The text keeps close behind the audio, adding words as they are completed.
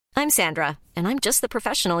I'm Sandra, and I'm just the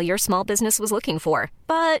professional your small business was looking for.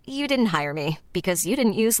 But you didn't hire me because you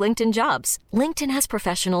didn't use LinkedIn Jobs. LinkedIn has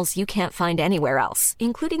professionals you can't find anywhere else,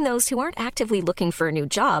 including those who aren't actively looking for a new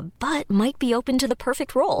job, but might be open to the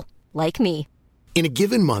perfect role, like me. In a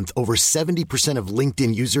given month, over 70% of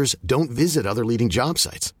LinkedIn users don't visit other leading job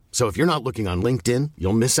sites. So if you're not looking on LinkedIn,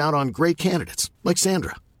 you'll miss out on great candidates like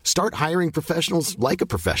Sandra. Start hiring professionals like a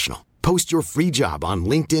professional. Post your free job on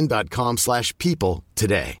linkedin.com/people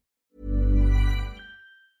today.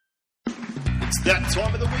 It's that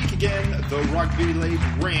time of the week again. The Rugby League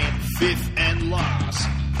rant, fifth and last.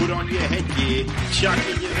 Put on your headgear, chuck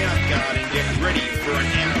in your mouthguard, and get ready for an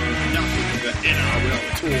hour of nothing but NRL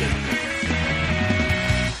talk.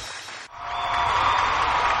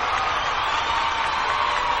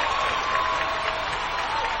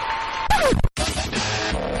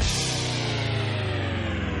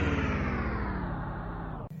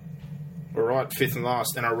 Alright, fifth and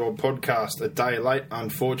last NRL podcast, a day late,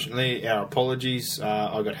 unfortunately. Our apologies.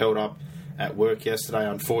 I got held up at work yesterday.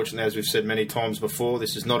 Unfortunately, as we've said many times before,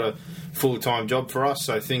 this is not a full-time job for us,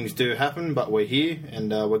 so things do happen, but we're here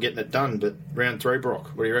and we're getting it done. But round 3,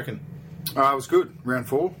 Brock, what do you reckon? It was good. Round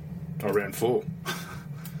 4. Oh, round 4.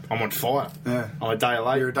 I'm on fire. Yeah. I'm a day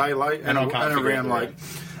late. You're a day late and a round late.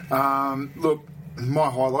 Look, my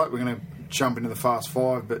highlight, we're going to jump into the fast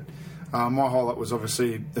 5, but my highlight was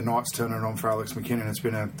obviously the Knights turning it on for Alex McKinnon. It's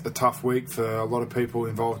been a tough week for a lot of people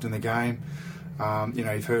involved in the game.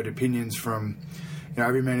 You've heard opinions from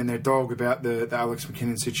every man and their dog about the Alex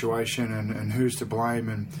McKinnon situation and who's to blame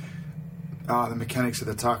and the mechanics of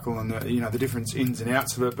the tackle and the different ins and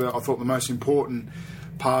outs of it. But I thought the most important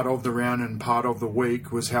part of the round and part of the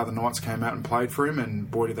week was how the Knights came out and played for him,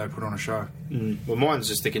 and boy did they put on a show. Well, mine's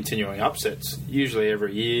just the continuing upsets. Usually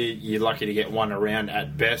every year you're lucky to get one around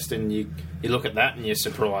at best, and you look at that and you're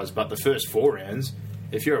surprised. But the first 4 rounds,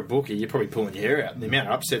 if you're a bookie, you're probably pulling your hair out. The amount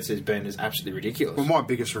of upsets there's been is absolutely ridiculous. Well, my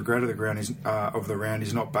biggest regret of the round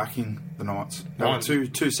is not backing the Knights. They were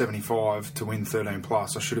 275 to win 13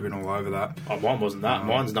 plus. I should have been all over that. Oh, mine wasn't that.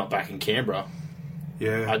 Mine's not backing Canberra.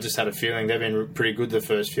 Yeah, I just had a feeling they've been pretty good the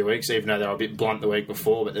first few weeks, even though they were a bit blunt the week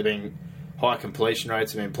before, but they've been high completion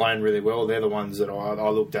rates, have been playing really well. They're the ones that I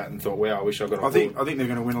looked at and thought, wow, I wish I got on board. I think they're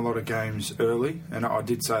going to win a lot of games early, and I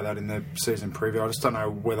did say that in the season preview. I just don't know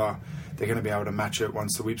whether they're going to be able to match it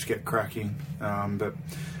once the whips get cracking. But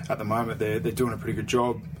at the moment, they're doing a pretty good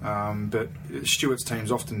job. But Stewart's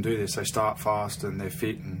teams often do this. They start fast and they're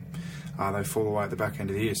fit and they fall away at the back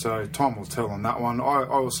end of the year. So time will tell on that one. I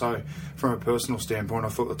also, from a personal standpoint, I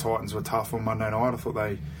thought the Titans were tough on Monday night. I thought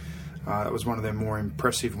that was one of their more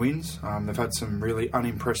impressive wins. They've had some really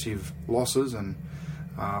unimpressive losses, and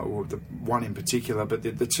or the one in particular, but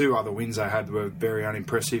the 2 other wins they had were very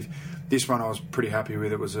unimpressive. This one I was pretty happy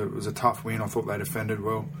with. It was a tough win. I thought they defended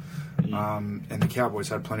well, and the Cowboys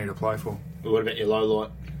had plenty to play for. What about your low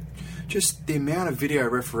light? Just the amount of video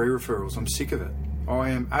referee referrals. I'm sick of it. I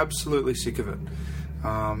am absolutely sick of it.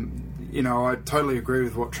 I totally agree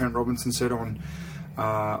with what Trent Robinson said on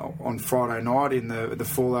Friday night in the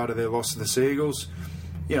fallout of their loss to the Seagulls.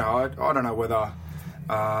 I don't know whether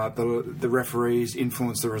the referees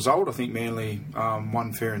influenced the result. I think Manly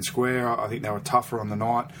won fair and square. I think they were tougher on the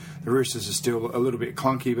night. The Roosters are still a little bit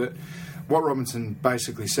clunky, but what Robinson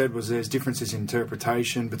basically said was there's differences in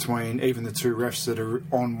interpretation between even the 2 refs that are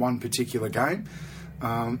on one particular game.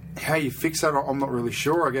 How you fix that, I'm not really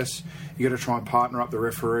sure. I guess you got to try and partner up the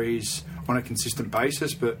referees on a consistent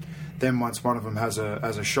basis, but then once one of them has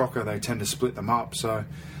a shocker, they tend to split them up. So,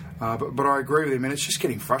 but I agree with him, and it's just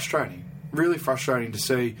getting frustrating. Really frustrating to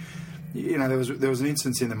see. There was an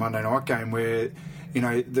instance in the Monday night game where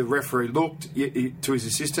the referee looked to his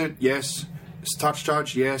assistant, yes, touch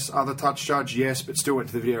judge, yes, other touch judge, yes, but still went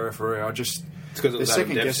to the video referee. It's because it was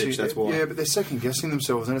Adam Devcich, that's why. Yeah, but they're second-guessing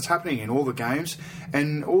themselves, and it's happening in all the games.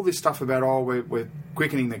 And all this stuff about, we're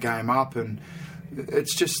quickening the game up, and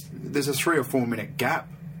it's just, there's a 3 or 4 minute gap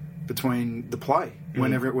between the play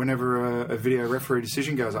whenever a video referee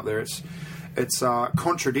decision goes up there. It's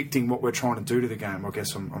contradicting what we're trying to do to the game, I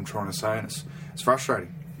guess I'm trying to say, and it's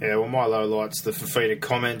frustrating. Yeah, well, my low light's the Fafita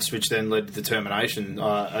comments, which then led to the termination.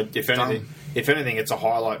 If anything, it's a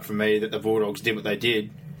highlight for me that the Bulldogs did what they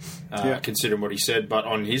did. Considering what he said, but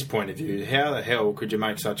on his point of view, how the hell could you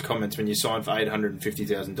make such comments when you signed for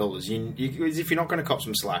 $850,000? As if you're not going to cop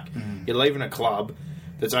some slack. You're leaving a club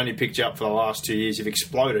that's only picked you up for the last 2 years. You've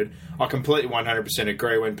exploded. I completely 100%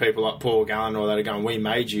 agree when people like Paul Gallen or that are going, we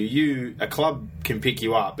made you. A club can pick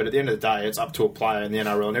you up, but at the end of the day, it's up to a player in the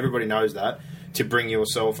NRL, and everybody knows that, to bring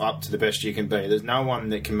yourself up to the best you can be. There's no one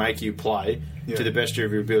that can make you play to the best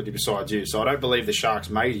of your ability besides you. So I don't believe the Sharks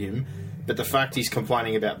made him. But the fact he's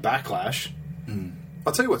complaining about backlash...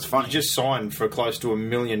 I'll tell you what's funny. You just signed for close to $1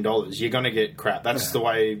 million. You're going to get crap. That's the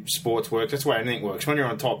way sports works. That's the way anything works. When you're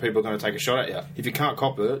on top, people are going to take a shot at you. If you can't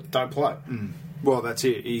cop it, don't play. Well, that's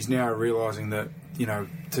it. He's now realising that, you know,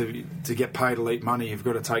 to get paid elite money, you've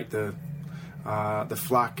got to take the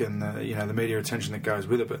flack and the media attention that goes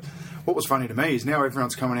with it. But what was funny to me is now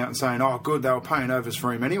everyone's coming out and saying, "Oh, good, they were paying overs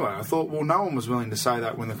for him anyway." I thought, well, no one was willing to say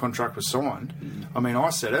that when the contract was signed. I mean, I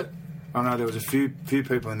said it. I know there was a few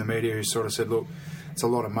people in the media who sort of said, "Look, it's a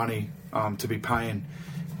lot of money to be paying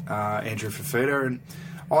Andrew Fifita," and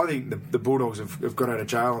I think the Bulldogs have got out of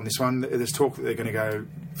jail on this one. There's talk that they're going to go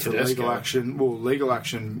to legal action. Well, legal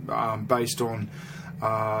action based on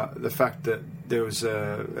the fact that there was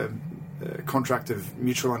a contract of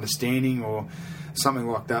mutual understanding or something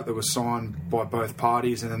like that was signed by both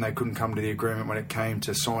parties, and then they couldn't come to the agreement when it came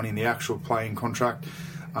to signing the actual playing contract.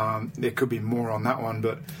 There could be more on that one,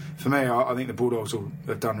 but for me, I think the Bulldogs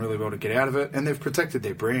have done really well to get out of it, and they've protected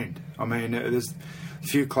their brand. I mean, there's a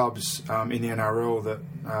few clubs in the NRL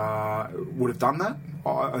that would have done that.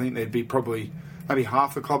 I think there'd be probably maybe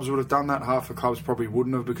half the clubs would have done that. Half the clubs probably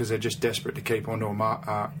wouldn't have, because they're just desperate to keep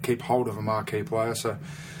hold of a marquee player. So,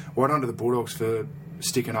 well done to the Bulldogs for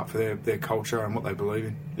sticking up for their culture and what they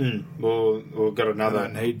believe in. Well, we've got another...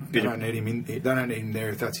 They don't need him there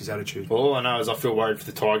if that's his attitude. Well, all I know is I feel worried for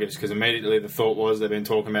the Tigers, because immediately the thought was they've been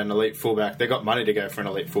talking about an elite fullback. They've got money to go for an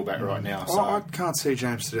elite fullback right now. So. I can't see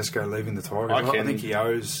James Tedesco leaving the Tigers. I think he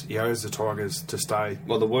owes the Tigers to stay.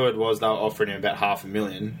 Well, the word was they were offering him about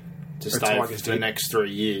 $500,000 to stay for the next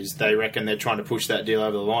 3 years. They reckon they're trying to push that deal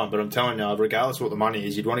over the line. But I'm telling you, regardless of what the money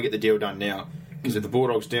is, you'd want to get the deal done now. Because if the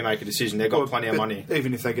Bulldogs do make a decision, they've got plenty of money.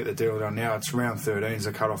 Even if they get the deal done now, it's round 13 is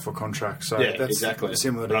a cut-off for contract. So yeah, that's exactly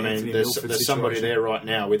similar to Anthony there's Milford's situation. Somebody there right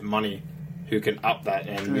now with money who can up that.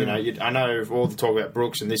 And, I know all the talk about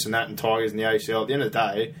Brooks and this and that and Tigers and the ACL. At the end of the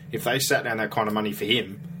day, if they sat down that kind of money for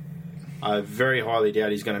him, I very highly doubt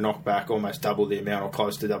he's going to knock back almost double the amount or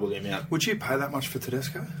close to double the amount. Would you pay that much for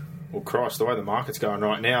Tedesco? Well, Christ, the way the market's going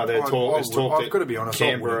right now, there's talk that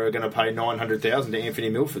Canberra are going to pay $900,000 to Anthony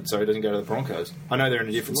Milford so he doesn't go to the Broncos. I know they're in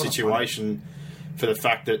a different situation for the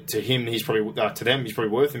fact that to them he's probably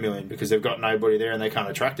worth $1 million because they've got nobody there and they can't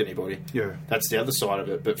attract anybody. Yeah, that's the other side of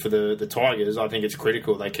it. But for the Tigers, I think it's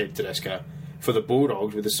critical they keep Tedesco. For the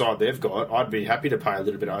Bulldogs, with the side they've got, I'd be happy to pay a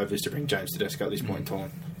little bit of overs to bring James Tedesco at this point in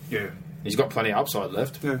time. Yeah, he's got plenty of upside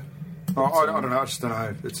left. Yeah. I don't know. I just don't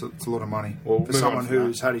know. It's a lot of money for someone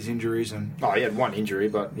who's had his injuries and. Oh, he had one injury,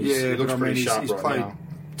 but he looks pretty sharp he's right played now.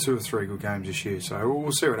 2 or 3 good games this year, so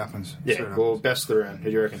we'll see what happens. Yeah, best of the round. Who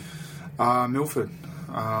do you reckon? Milford.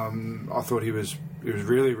 I thought he was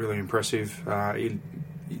really, really impressive. He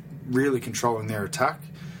really controlling their attack.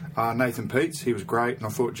 Nathan Peets, he was great, and I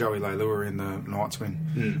thought Joey Leilua in the Knights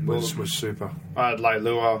win was super. I had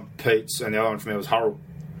Leilua, Peets, and the other one for me was Hurrell.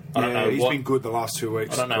 He's been good the last 2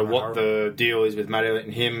 weeks. I don't know what the deal is with Matt Elliott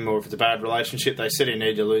and him, or if it's a bad relationship. They said he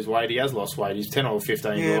needed to lose weight. He has lost weight. He's 10 or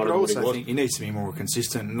 15 lighter than but I what he also was. think he needs to be more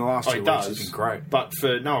consistent. In the last 2 weeks, he's been great. But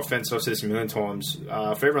for no offence, I've said this a million times,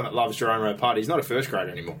 for everyone that loves Jerome Ropati, he's not a first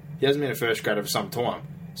grader anymore. He hasn't been a first grader for some time.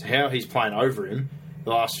 So how he's playing over him the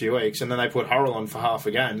last few weeks, and then they put Hurrell on for half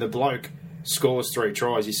a game. The bloke scores 3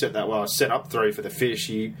 tries. He set up 3 for the Fish.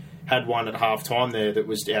 He had one at half time there that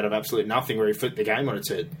was out of absolute nothing where he flipped the game on its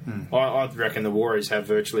head. I reckon the Warriors have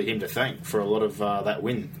virtually him to thank for a lot of that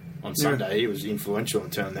win on Sunday. He was influential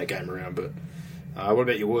in turning that game around. But what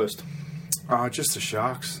about your worst? Just the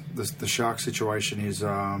Sharks. The Sharks situation is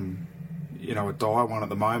a dire one at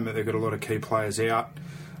the moment. They've got a lot of key players out.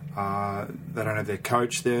 They don't have their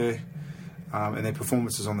coach there. And their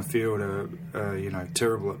performances on the field are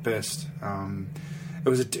terrible at best. It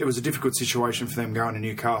was a difficult situation for them going to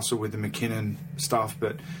Newcastle with the McKinnon stuff,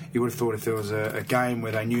 but you would have thought if there was a game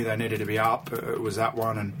where they knew they needed to be up, it was that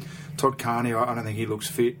one. And Todd Carney, I don't think he looks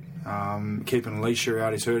fit. Keeping Alicia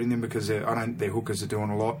out is hurting them because their hookers are doing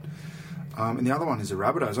a lot. And the other one is the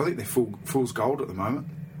Rabbitohs. I think they're fool's gold at the moment.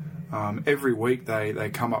 Every week they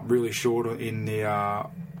come up really short in the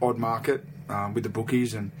odd market with the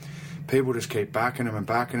bookies, and people just keep backing them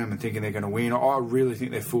and thinking they're going to win. I really think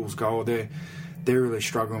they're fool's gold. They're really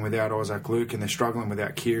struggling without Isaac Luke, and they're struggling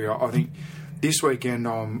without Keary. I think this weekend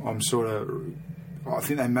I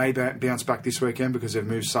think they may bounce back this weekend because they've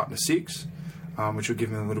moved Sutton to 6, which will give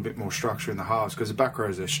them a little bit more structure in the halves because the back row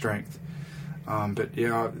is their strength. But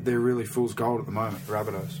yeah, they're really fool's gold at the moment, the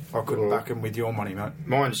Rabbitohs. I couldn't back them with your money, mate.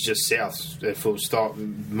 Mine's just South. They're full stop.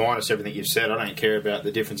 Minus everything you've said, I don't care about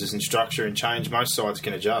the differences in structure and change. Most sides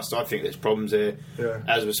can adjust. I think there's problems there,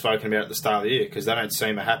 as we've spoken about at the start of the year, because they don't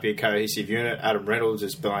seem a happy, cohesive unit. Adam Reynolds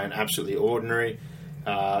is playing absolutely ordinary.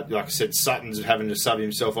 Like I said, Sutton's having to sub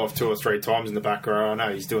himself off 2 or 3 times in the back row. I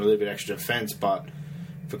know he's doing a little bit extra defence, but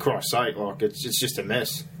for Christ's sake, like it's just a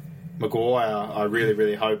mess. Maguire, I really,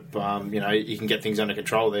 really hope he can get things under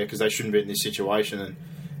control there, because they shouldn't be in this situation.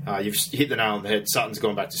 And you've hit the nail on the head. Sutton's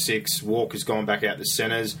gone back to 6. Walker's gone back out to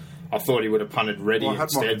centres. I thought he would have punted Reddy instead.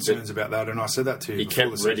 I had my concerns about that, and I said that to you. He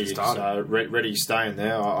kept Reddy, so Reddy's staying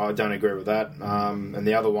there. I don't agree with that. And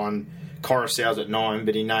the other one, Coruscant's at 9,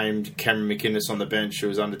 but he named Cameron McInnes on the bench, who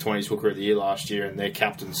was under 20s hooker of the year last year, and their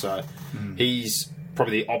captain. So he's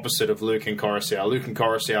probably the opposite of Luke and Coruscant. Luke and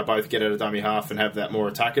Coruscant both get out of dummy half and have that more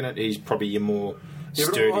attack in it. He's probably your more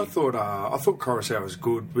sturdy. I thought Coruscant was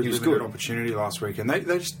good with a good opportunity last week, and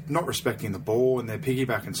they're just not respecting the ball, and they're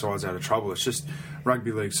piggybacking sides out of trouble. It's just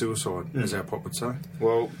rugby league suicide, as our pop would say.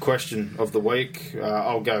 Well, question of the week.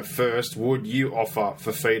 I'll go first. Would you offer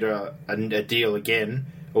Fifita a deal again,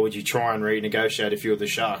 or would you try and renegotiate a few of the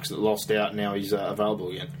Sharks that lost out? Now he's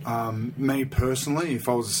available again. Me personally, if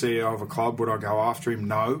I was the CEO of a club, would I go after him?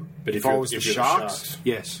 No. But if I was the Sharks,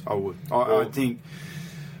 yes, I would. I think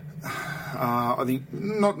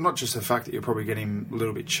not just the fact that you're probably getting him a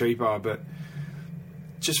little bit cheaper, but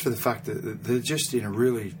just for the fact that they're just in a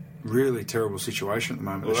really, really terrible situation at the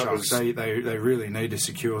moment. The Sharks, they really need to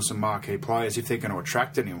secure some marquee players if they're going to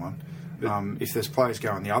attract anyone. If there's players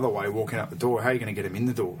going the other way, walking out the door, how are you going to get them in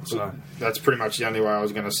the door? So that's pretty much the only way I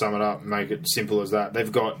was going to sum it up and make it simple as that.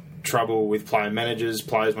 They've got trouble with playing managers,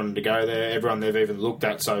 players wanting to go there. Everyone they've even looked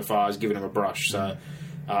at so far has given them a brush. So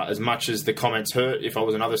as much as the comments hurt, if I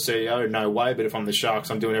was another CEO, no way. But if I'm the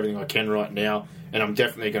Sharks, I'm doing everything I can right now. And I'm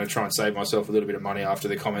definitely going to try and save myself a little bit of money after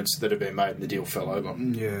the comments that have been made and the deal fell over.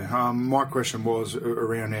 Yeah, my question was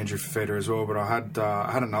around Andrew Fifita as well, but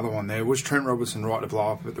I had another one there. Was Trent Robinson right to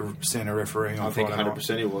blow up at the centre refereeing on Friday night? I think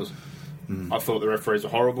 100% he was. I thought the referees were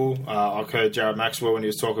horrible. I heard Jared Maxwell when he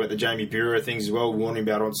was talking about the Jamie Bureau things as well, warning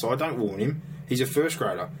about onside. Don't warn him. He's a first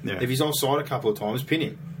grader. Yeah. If he's offside a couple of times, pin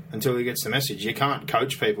him until he gets the message. You can't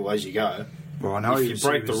coach people as you go. Well, I know if you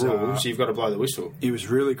break the rules, you've got to blow the whistle. He was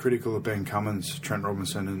really critical of Ben Cummins, Trent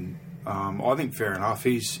Robinson, and I think fair enough.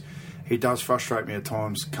 He does frustrate me at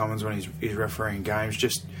times, Cummins, when he's refereeing games.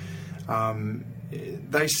 Just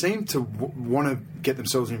they seem to want to get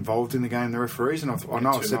themselves involved in the game, the referees, and I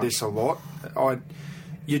know I've said this a lot.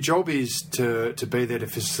 Your job is to be there to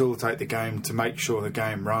facilitate the game, to make sure the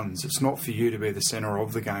game runs. It's not for you to be the centre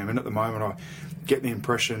of the game. And at the moment, I get the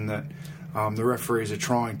impression that the referees are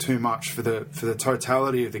trying too much for the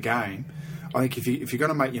totality of the game. I think if you're going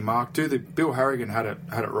to make your mark, Bill Harrigan had it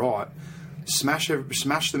right. Smash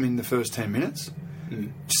them in the first 10 minutes.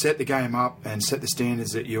 Set the game up and set the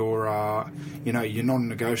standards that your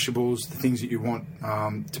non-negotiables, the things that you want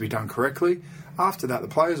to be done correctly. After that, the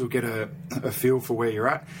players will get a feel for where you're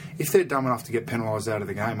at. If they're dumb enough to get penalised out of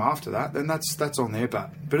the game after that, then that's on their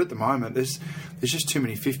bat. But at the moment, there's just too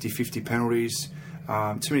many 50-50 penalties,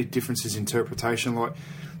 too many differences in interpretation. Like,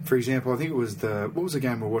 for example, I think it was what was the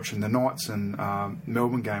game we were watching? The Knights and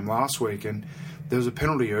Melbourne game last week, and there was a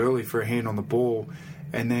penalty early for a hand on the ball.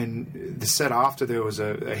 And then the set after there was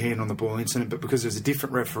a hand on the ball incident, but because there's a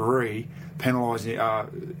different referee penalising,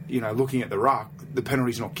 looking at the ruck, the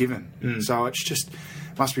penalty's not given. So it's just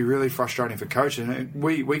must be really frustrating for coaches. And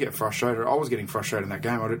we get frustrated. I was getting frustrated in that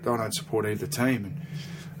game. I don't support either team.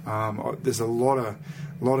 And there's a lot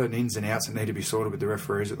of ins and outs that need to be sorted with the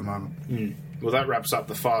referees at the moment. Well, that wraps up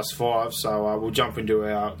the Fast Five. So we'll jump into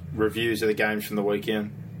our reviews of the games from the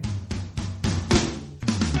weekend.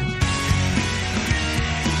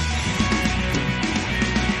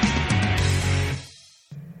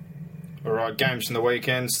 Games from the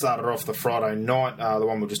weekend started off the Friday night. The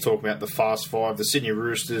one we're just talking about, the Fast Five, the Sydney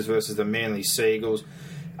Roosters versus the Manly Seagulls,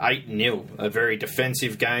 8-0. A very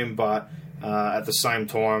defensive game, but at the same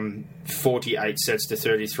time, 48 sets to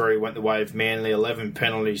 33 went the way of Manly. 11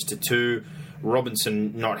 penalties to 2.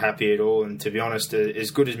 Robinson not happy at all, and to be honest,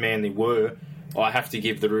 as good as Manly were, I have to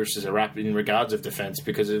give the Roosters a rap in regards of defence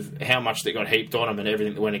because of how much they got heaped on them and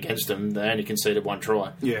everything that went against them. They only conceded one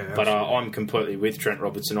try. Yeah, but I'm completely with Trent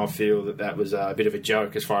Robinson. I feel that was a bit of a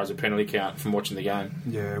joke as far as a penalty count from watching the game.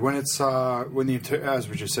 Yeah, when it's as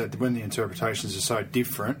we just said, when the interpretations are so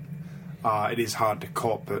different, it is hard to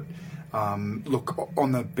cop. But look,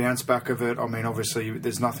 on the bounce back of it, I mean, obviously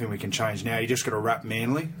there's nothing we can change now. You just got to wrap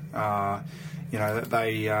Manly.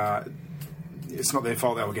 It's not their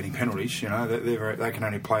fault they were getting penalties. They can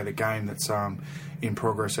only play the game that's in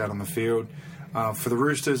progress out on the field. For the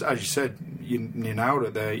Roosters, as you said, you nailed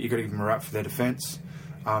it there. You got to give them a rap for their defence.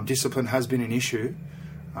 Discipline has been an issue,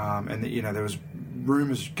 and there was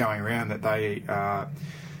rumours going around that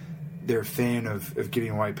they're a fan of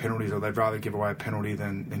giving away penalties, or they'd rather give away a penalty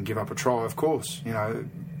than give up a try. Of course,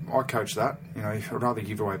 I coach that. I'd rather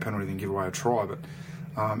give away a penalty than give away a try. But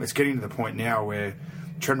it's getting to the point now where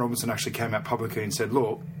Trent Robinson actually came out publicly and said,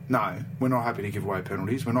 look, no, we're not happy to give away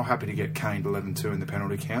penalties. We're not happy to get caned 11-2 in the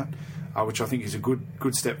penalty count, which I think is a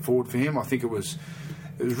good step forward for him. I think it was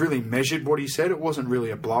really measured what he said. It wasn't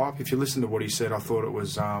really a blow-up. If you listen to what he said, I thought it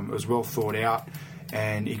was well thought out,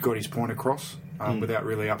 and he got his point across without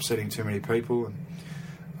really upsetting too many people.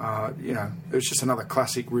 And it was just another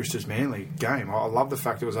classic Roosters Manly game. I love the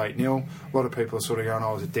fact it was 8-0. A lot of people are sort of going,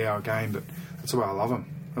 it was a dour game, but that's the way I love them.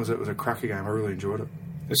 It was a cracker game. I really enjoyed it.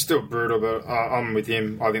 It's still brutal, but I'm with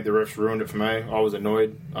him. I think the refs ruined it for me. I was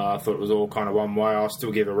annoyed. I thought it was all kind of one way. I'll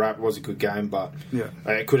still give a rap. It was a good game, but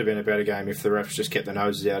it could have been a better game if the refs just kept their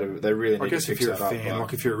noses out of it. They really need to fix that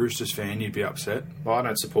up. If you're a Roosters fan, you'd be upset. Well, I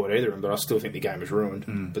don't support either of them, but I still think the game was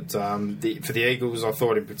ruined. But for the Eagles, I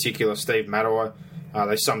thought in particular Steve Matai,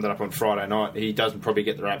 they summed it up on Friday night. He doesn't probably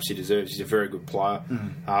get the raps he deserves. He's a very good player.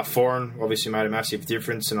 Foran obviously made a massive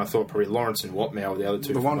difference, and I thought probably Lawrence and Watmow were the other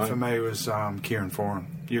two. The one for me was Kieran Foran.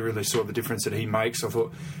 You really saw the difference that he makes. I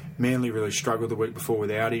thought Manly really struggled the week before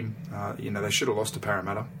without him. They should have lost to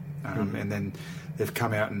Parramatta, and then they've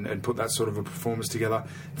come out and put that sort of a performance together.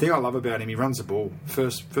 The thing I love about him, he runs the ball.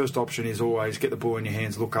 First option is always get the ball in your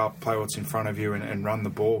hands, look up, play what's in front of you, and run the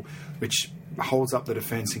ball, which holds up the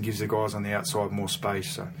defence and gives the guys on the outside more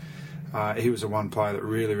space. So he was the one player that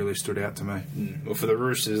really, really stood out to me. Well, for the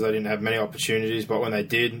Roosters, they didn't have many opportunities, but when they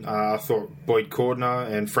did, I thought Boyd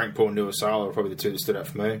Cordner and Frank Paul Nu'uausala were probably the two that stood out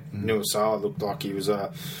for me. Nu'uausala looked like he was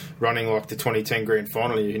running like the 2010 grand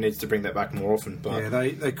final. He needs to bring that back more often. But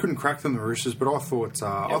they couldn't crack them, the Roosters, but I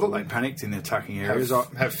thought they panicked in the attacking areas.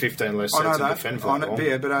 Have 15 less sets to defend for that.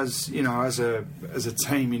 Yeah, but as a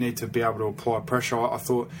team, you need to be able to apply pressure. I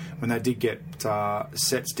thought when they did get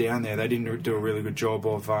sets down there, they didn't do a really good job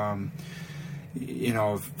of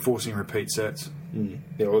forcing repeat sets.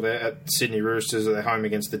 Yeah, well, they're at Sydney Roosters. They're home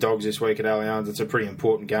against the Dogs this week at Allianz. It's a pretty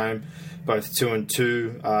important game. Both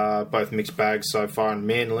 2-2, both mixed bags so far. And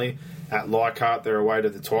Manly at Leichhardt, they're away to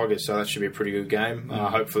the Tigers, so that should be a pretty good game.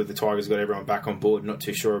 Hopefully the Tigers got everyone back on board. Not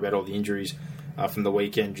too sure about all the injuries from the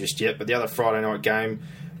weekend just yet. But the other Friday night game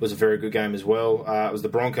was a very good game as well. It was the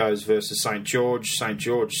Broncos versus St George. St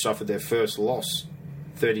George suffered their first loss,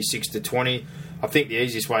 36-20. I think the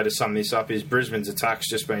easiest way to sum this up is Brisbane's attack's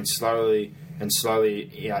just been slowly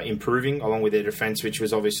improving, along with their defence, which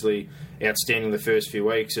was obviously outstanding the first few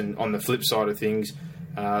weeks. And on the flip side of things,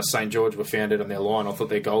 St George were founded on their line. I thought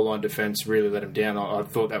their goal line defence really let them down. I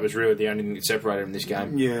thought that was really the only thing that separated them in this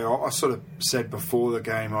game. Yeah, I sort of said before the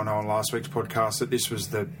game on last week's podcast that this was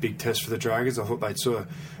the big test for the Dragons. I thought they'd sort of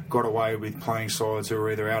got away with playing sides who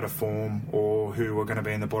were either out of form or who were going to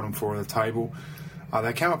be in the bottom four of the table.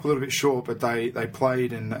 They came up a little bit short, but they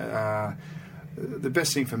played, and the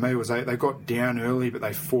best thing for me was they got down early, but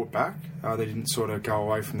they fought back. They didn't sort of go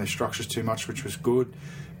away from their structures too much, which was good.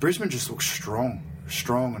 Brisbane just looks strong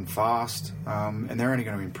and fast, and they're only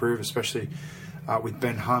going to improve, especially with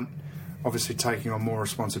Ben Hunt obviously taking on more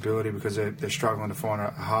responsibility because they're struggling to find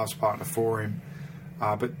a halves partner for him.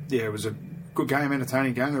 But yeah, it was a good game,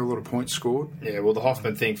 entertaining game. There were a lot of points scored. Yeah, well, the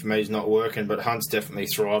Hoffman thing for me is not working, but Hunt's definitely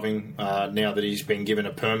thriving now that he's been given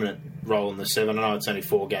a permanent role in the 7. I know it's only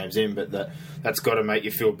 4 games in, but that's got to make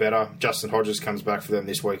you feel better. Justin Hodges comes back for them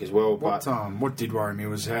this week as well. What did worry me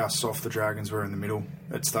was how soft the Dragons were in the middle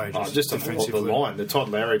at stages. Just the line. The Todd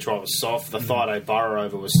Lowry try was soft. The Thaiday Burrow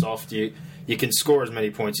over was soft. You can score as many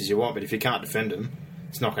points as you want, but if you can't defend them,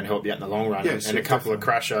 it's not going to help you out in the long run. Yes, and a couple of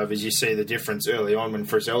crash overs, you see the difference early on when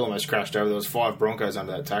Frizzell almost crashed over. There was 5 Broncos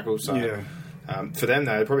under that tackle. So for them,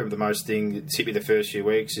 though, probably the most thing that's hit me the first few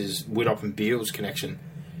weeks is Widdop and Beale's connection.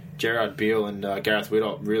 Gerard Beale and Gareth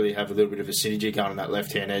Widdop really have a little bit of a synergy going on that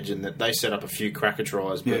left-hand edge, and that they set up a few cracker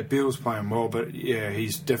tries. But Beale's playing well, but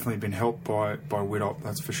he's definitely been helped by Widdop,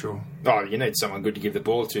 that's for sure. Oh, you need someone good to give the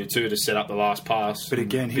ball to set up the last pass. But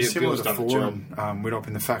again, he's similar to Foran, Widdop,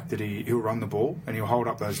 in the fact that he'll run the ball and he'll hold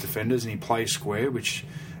up those defenders and he plays square, which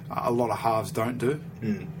a lot of halves don't do.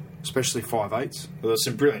 Especially 5'8". Well, there's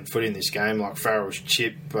some brilliant foot in this game, like Farrell's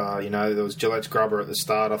chip. There was Gillette's grubber at the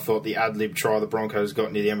start. I thought the ad-lib try the Broncos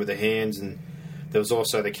got near the end with their hands, and there was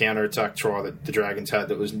also the counter-attack try that the Dragons had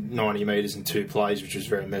that was 90 metres in 2 plays, which was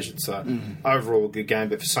very measured. So overall, a good game.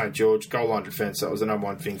 But for St George, goal line defence, that was the number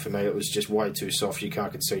one thing for me. It was just way too soft. You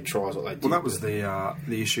can't concede tries like they did. Well, that was the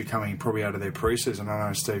issue coming probably out of their pre-season. I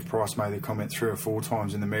know Steve Price made the comment 3 or 4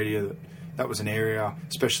 times in the media that was an area,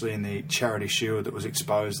 especially in the Charity Shield, that was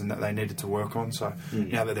exposed and that they needed to work on. So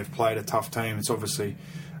now that they've played a tough team, it's obviously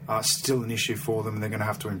still an issue for them, and they're going to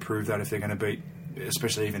have to improve that if they're going to beat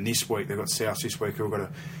especially even this week, they've got South this week who have got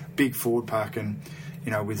a big forward pack, and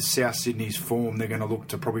with South Sydney's form, they're going to look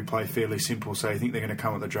to probably play fairly simple. So you think they're going to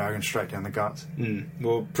come with the Dragons straight down the guts?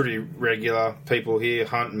 Well, pretty regular people here.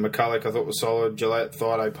 Hunt and McCulloch, I thought, was solid. Gillette,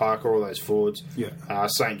 Thaiday, Parker, all those forwards. Yeah.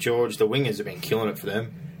 St George, the wingers have been killing it for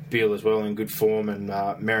them. Beale as well in good form, and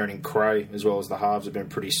Merrin and Cray as well as the halves have been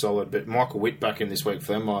pretty solid. But Michael Witt back in this week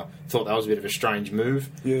for them, I thought that was a bit of a strange move.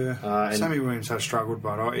 Yeah, Sammy Williams has struggled,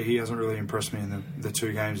 but he hasn't really impressed me in the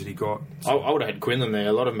 2 games that he got. So. I would have had Quinlan there.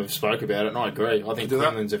 A lot of them have spoke about it, and I agree. I think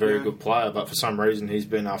Quinlan's a very good player, but for some reason he's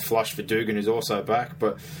been flushed for Dugan, who's also back.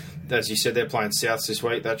 But as you said, they're playing Souths this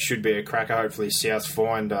week. That should be a cracker. Hopefully Souths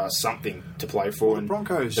find something to play for. Well,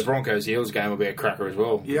 the Broncos-Eels game will be a cracker as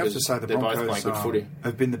well. You have to say the Broncos both playing good footy.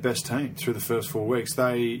 Have been the best team through the first 4 weeks.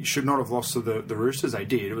 They should not have lost to the Roosters. They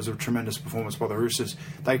did. It was a tremendous performance by the Roosters.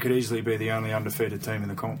 They could easily be the only undefeated team in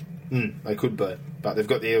the comp. They could be. But they've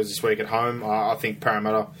got the Eels this week at home. I think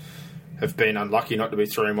Parramatta have been unlucky not to be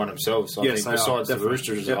 3-1 themselves. I think besides the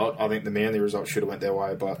Roosters result, I think the Manly result should have went their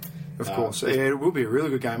way. But of course, it will be a really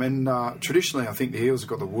good game. And traditionally, I think the Eels have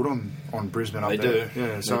got the wood on Brisbane up there. They do.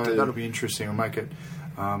 Yeah, so that'll be interesting. It'll make it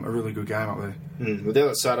a really good game up there. Well, the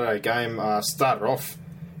other Saturday game started off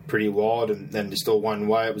pretty wild and then just all one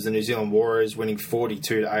way. It was the New Zealand Warriors winning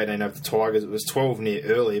 42-18 over the Tigers. It was 12 near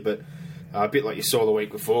early, but a bit like you saw the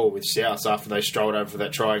week before with South after they strolled over for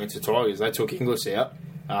that try against the Tigers. They took Inglis out.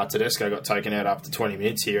 Tedesco got taken out after 20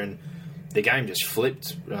 minutes here, and the game just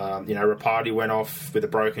flipped. Rapati went off with a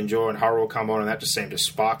broken jaw, and Hurrell come on, and that just seemed to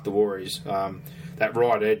spark the Warriors. That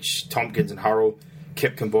right edge, Tompkins and Hurrell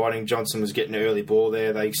kept combining. Johnson was getting an early ball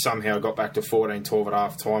there. They somehow got back to 14-12 at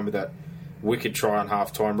half-time with that wicked try on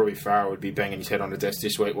half-time. Robbie Farah would be banging his head on the desk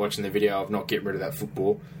this week watching the video of not getting rid of that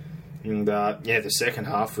football. And, the second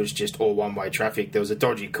half was just all one-way traffic. There was a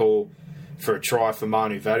dodgy call for a try for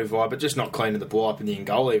Manu Vaduvai, but just not cleaning the ball up in the end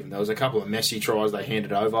goal even. There was a couple of messy tries they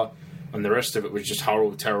handed over, and the rest of it was just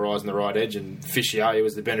Hurrell terrorising the right edge, and Fisher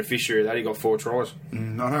was the beneficiary of that. He got 4 tries. I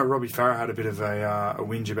know Robbie Farah had a bit of a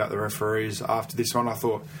whinge about the referees after this one. I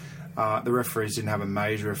thought the referees didn't have a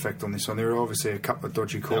major effect on this one. There were obviously a couple of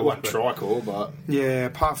dodgy calls. That wasn't try call, but... Yeah,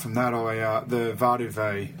 apart from that, the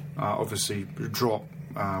Vaduvai obviously drop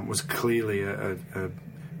was clearly a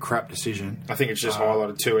crap decision. I think it's just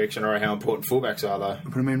highlighted 2 weeks in a row how important fullbacks are, though.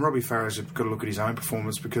 But I mean, Robbie Farah's got to look at his own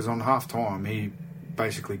performance, because on half-time he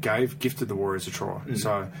basically gifted the Warriors a try.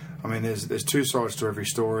 So, I mean, there's 2 sides to every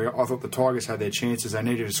story. I thought the Tigers had their chances. They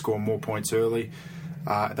needed to score more points early.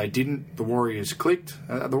 They didn't. The Warriors clicked.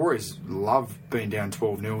 The Warriors love being down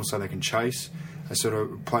 12-0 so they can chase. They sort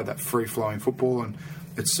of play that free-flowing football, and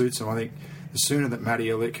it suits them. I think the sooner that Matty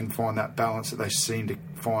Elliott can find that balance that they seem to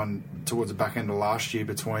find towards the back end of last year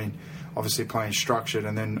between obviously playing structured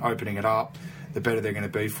and then opening it up, the better they're going to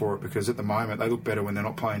be for it, because at the moment they look better when they're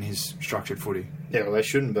not playing his structured footy. Yeah, well, they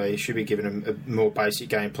shouldn't be. You should be giving them a more basic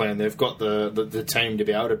game plan. They've got the team to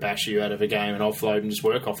be able to bash you out of a game and offload and just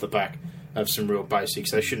work off the back of some real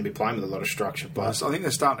basics. They shouldn't be playing with a lot of structure. But I think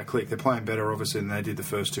they're starting to click. They're playing better, obviously, than they did the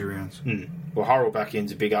first 2 rounds. Well, Hurrell back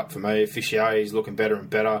in's a big up for me. Fisher is looking better and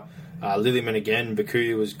better. Lillyman again.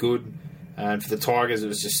 Bakuya was good. And for the Tigers, it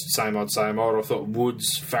was just same old, same old. I thought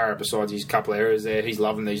Woods, Farah, besides his couple of errors there, he's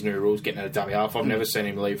loving these new rules, getting out of dummy half. I've never seen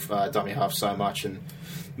him leave dummy half so much. And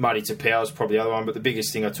Muddy Tapau's probably the other one. But the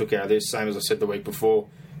biggest thing I took out of this, same as I said the week before,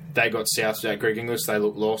 they got South without Greg Inglis. They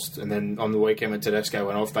looked lost. And then on the weekend when Tedesco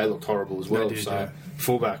went off, they looked horrible as well.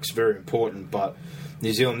 Fullbacks, very important. But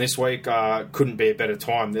New Zealand this week couldn't be a better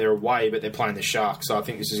time. They're away, but they're playing the Sharks. So I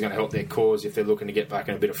think this is going to help their cause if they're looking to get back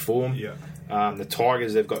in a bit of form. Yeah. The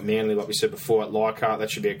Tigers, they've got Manly, like we said before, at Leichhardt.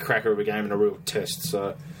 That should be a cracker of a game and a real test.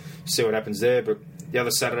 So see what happens there. But the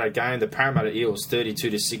other Saturday game, the Parramatta Eels,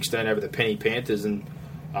 32-16 over the Penny Panthers. And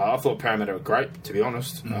I thought Parramatta were great, to be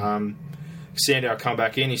honest. Sandow come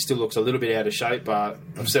back in. He still looks a little bit out of shape, but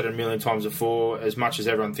I've said it a million times before, as much as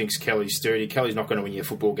everyone thinks Kelly's sturdy, Kelly's not going to win you a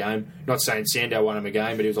football game. Not saying Sandow won him a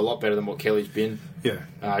game, but he was a lot better than what Kelly's been.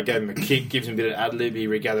 Yeah. Gave him a kick, gives him a bit of ad-lib. He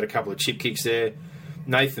regathered a couple of chip kicks there.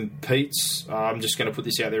 Nathan Peets, I'm just going to put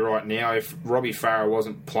this out there right now. If Robbie Farah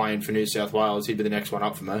wasn't playing for New South Wales, he'd be the next one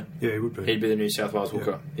up for me. Yeah, he would be. He'd be the New South Wales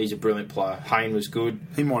hooker. Yeah. He's a brilliant player. Hayne was good.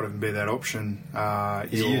 He might even be that option.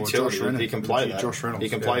 He's a utility. He can play that. Josh Reynolds. He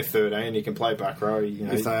can play 13. He can play back row.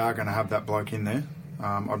 If they are going to have that bloke in there,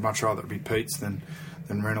 I'd much rather it be Peets than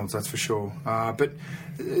Reynolds, that's for sure. But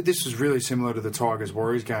this was really similar to the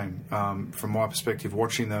Tigers-Warriors game. From my perspective,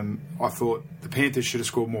 watching them, I thought the Panthers should have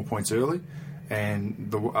scored more points early, and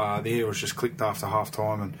the Eels just clicked after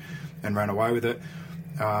half-time and ran away with it.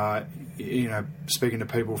 speaking to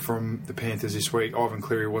people from the Panthers this week, Ivan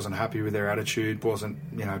Cleary wasn't happy with their attitude, wasn't,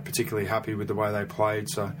 particularly happy with the way they played.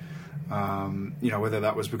 So, whether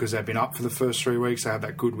that was because they've been up for the first 3 weeks, they had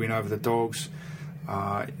that good win over the Dogs.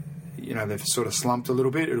 They've sort of slumped a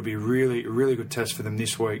little bit. It'll be really, really good test for them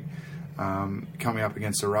this week, coming up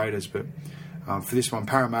against the Raiders. But for this one,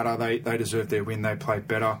 Parramatta, they deserved their win. They played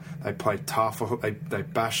better. They played tough. I thought they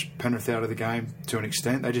bashed Penrith out of the game to an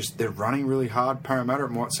extent. They're running really hard. Parramatta,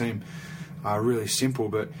 it might seem really simple,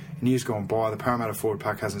 but in years gone by, the Parramatta forward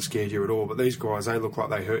pack hasn't scared you at all. But these guys, they look like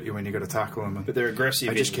they hurt you when you got to tackle them. But they're aggressive.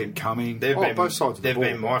 They just keep coming. Both sides of the ball.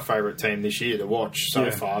 They've been my favourite team this year to watch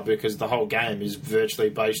so far, because the whole game is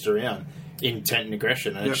virtually based around intent and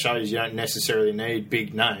aggression, and it shows you don't necessarily need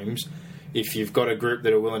big names if you've got a group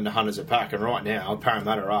that are willing to hunt as a pack. And right now,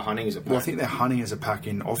 Parramatta are hunting as a pack. Well, I think they're hunting as a pack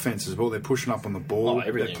in offense as well. They're pushing up on the ball.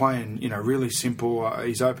 They're playing, really simple.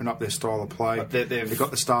 He's opened up their style of play. They've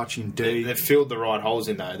got the starch in D. They've filled the right holes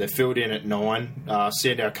in, though. They've filled in at 9.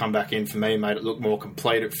 Sandow come back in for me, made it look more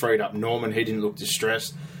complete. It freed up Norman. He didn't look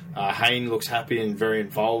distressed. Hayne looks happy and very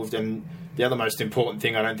involved. And the other most important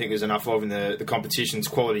thing I don't think there's enough of in the competition's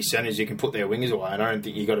quality centres. You can put their wingers away, and I don't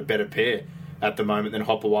think you've got a better pair at the moment than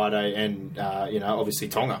Hopewade and, obviously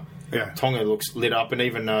Tonga. Yeah. Tonga looks lit up, and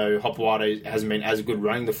even though Hopewade hasn't been as good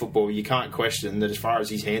running the football, you can't question that as far as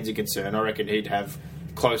his hands are concerned, I reckon he'd have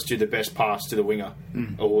close to the best pass to the winger,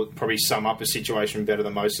 or probably sum up a situation better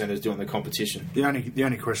than most centres do in the competition. The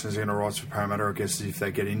only question is going to rise for Parramatta, I guess, is if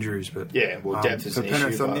they get injuries. But depth is an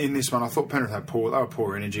issue. In this one, I thought Penrith had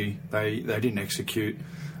poor energy. They didn't execute.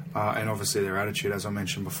 And obviously their attitude, as I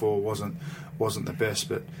mentioned before, wasn't the best,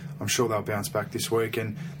 but I'm sure they'll bounce back this week.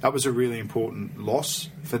 And that was a really important loss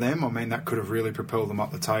for them. I mean, that could have really propelled them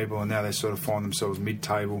up the table, and now they sort of find themselves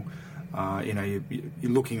mid-table. You're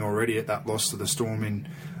looking already at that loss to the Storm in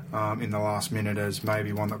the last minute as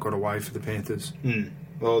maybe one that got away for the Panthers.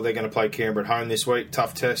 Well, they're going to play Canberra at home this week.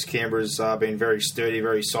 Tough test. Canberra's been very sturdy,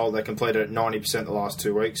 very solid. They completed at 90% the last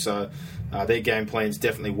 2 weeks, so their game plan's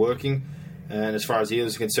definitely working. And as far as the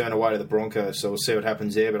Eels are concerned, away to the Broncos, so we'll see what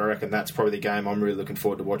happens there. But I reckon that's probably the game I'm really looking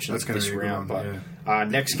forward to watching this round. But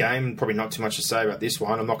next game, probably not too much to say about this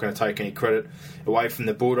one. I'm not going to take any credit away from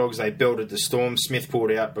the Bulldogs. They belted the Storm. Smith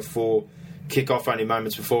pulled out before kick-off, only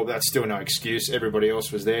moments before, but that's still no excuse. Everybody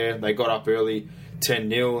else was there. They got up early,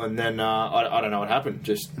 10-0, and then I don't know what happened.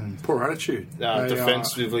 Just poor attitude.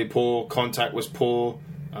 Defensively poor. Contact was poor.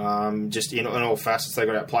 Just in all facets they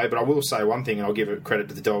got outplayed. But I will say one thing, and I'll give it credit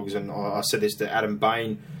to the Dogs, and I said this to Adam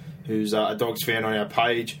Bain, who's a Dogs fan on our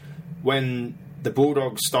page. When the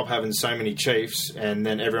Bulldogs stop having so many Chiefs and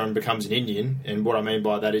then everyone becomes an Indian, and what I mean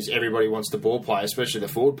by that is everybody wants the ball play, especially the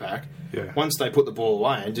forward pack. Once they put the ball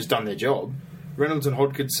away and just done their job, Reynolds and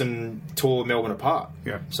Hodkinson tore Melbourne apart.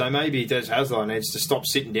 So maybe Des Hasler needs to stop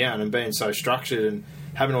sitting down and being so structured and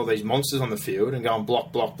having all these monsters on the field and going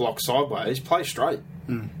block sideways. Play straight.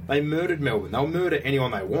 They murdered Melbourne. They'll murder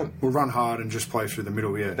anyone they want. We'll run hard and just play through the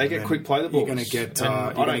middle. They get quick play the ball. You're going to get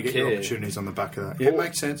opportunities on the back of that. It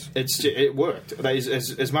makes sense. It worked.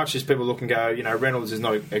 As much as people look and go, Reynolds is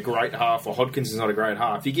not a great half, or Hodkins is not a great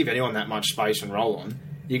half. You give anyone that much space and roll on,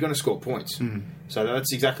 you're going to score points. So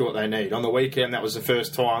that's exactly what they need. On the weekend, that was the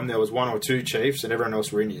first time there was 1 or 2 Chiefs and everyone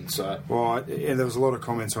else were Indians. So, there was a lot of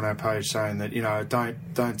comments on our page saying that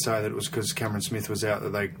don't say that it was because Cameron Smith was out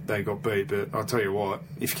that they got beat. But I'll tell you what,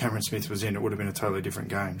 if Cameron Smith was in, it would have been a totally different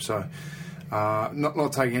game. So,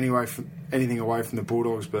 not taking anything away from the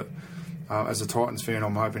Bulldogs, but as a Titans fan,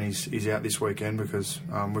 I'm hoping he's out this weekend, because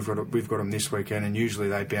we've got him this weekend, and usually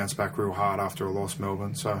they bounce back real hard after a loss,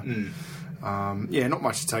 Melbourne. So. Not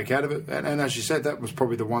much to take out of it. And as you said, that was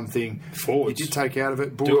probably the one thing you did take out of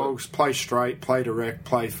it. Bulldogs, play straight, play direct,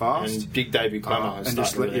 play fast. And big debut Clemmer and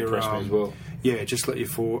just let your as well. Just let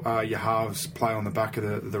your halves play on the back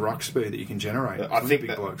of the ruck speed that you can generate. I think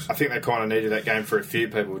they kind of needed that game for a few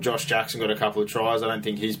people. Josh Jackson got a couple of tries. I don't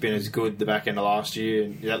think he's been as good the back end of last year,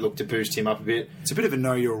 and that looked to boost him up a bit. It's a bit of a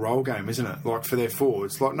know your role game, isn't it? Like for their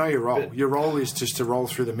forwards, know your role. Your role is just to roll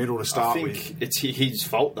through the middle to start with. I think it's his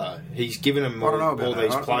fault though. He's given them all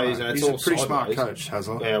these plays, and it's he's all a pretty sideways. Smart coach,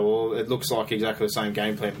 Hasler. Yeah, well, it looks like exactly the same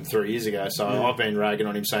game plan from 3 years ago. So I've been ragging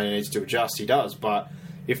on him saying he needs to adjust. He does, but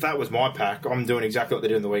if that was my pack, I'm doing exactly what they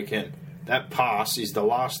did on the weekend. That pass is the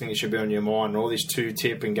last thing that should be on your mind, and all this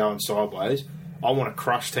 2-tip and going sideways. I want to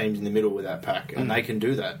crush teams in the middle with that pack, and they can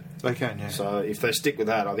do that. They can, yeah. So if they stick with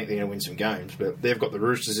that, I think they're going to win some games. But they've got the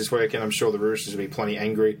Roosters this weekend. I'm sure the Roosters will be plenty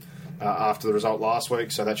angry after the result last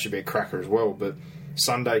week, so that should be a cracker as well. But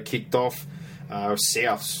Sunday kicked off.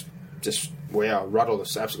 Souths just wow,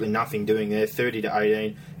 rudderless, absolutely nothing doing there.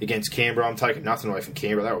 30-18 against Canberra. I'm taking nothing away from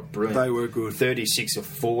Canberra. They were brilliant. They were good. 36 of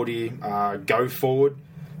 40. Go forward.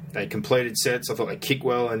 They completed sets. I thought they kicked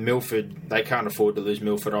well. And Milford, they can't afford to lose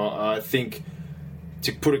Milford. I think,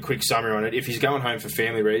 to put a quick summary on it, if he's going home for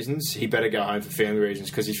family reasons, he better go home for family reasons,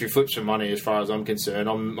 because if he flips some money, as far as I'm concerned,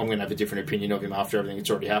 I'm going to have a different opinion of him after everything that's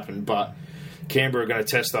already happened. But Canberra are going to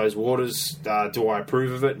test those waters. Do I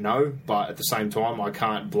approve of it? No. But at the same time, I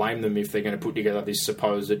can't blame them if they're going to put together this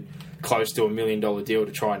supposed close to $1 million deal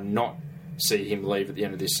to try and not see him leave at the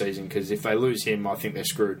end of this season, because if they lose him, I think they're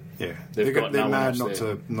screwed. Yeah, they're mad not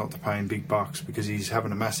to pay him big bucks, because he's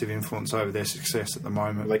having a massive influence over their success at the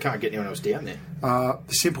moment. Well, they can't get anyone else down there.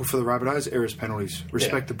 Simple for the Rabbitohs: errors, penalties.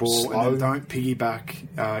 Respect the ball, slow, and then don't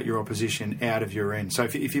piggyback your opposition out of your end. So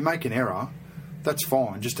if you make an error, that's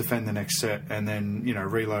fine. Just defend the next set and then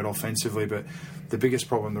reload offensively. But the biggest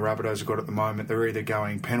problem the Rabbitohs have got at the moment, they're either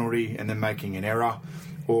going penalty and then making an error,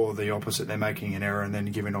 or the opposite, they're making an error and then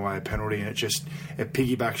giving away a penalty, and it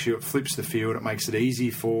piggybacks you, it flips the field, it makes it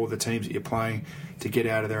easy for the teams that you're playing to get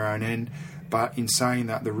out of their own end. But in saying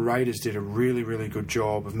that, the Raiders did a really, really good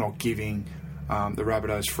job of not giving the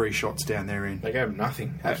Rabbitohs free shots down their end. They gave them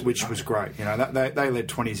nothing, which was great. They led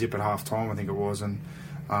 20-0 at half time, I think it was, and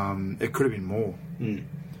it could have been more.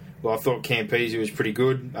 Well, I thought Campese was pretty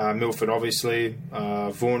good. Milford, obviously,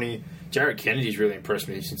 Vorney. Jared Kennedy's really impressed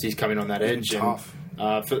me since he's come in on that edge. Tough.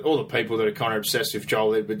 For all the people that are kind of obsessed with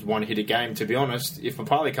Joel Edwards one hit a game, to be honest, if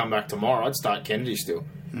Papali come back tomorrow, I'd start Kennedy still,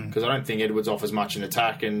 because I don't think Edwards offers much in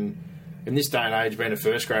attack, and in this day and age, being a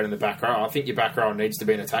first grade in the back row, I think your back row needs to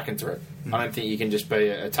be an attacking threat. I don't think you can just be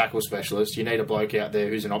a tackle specialist. You need a bloke out there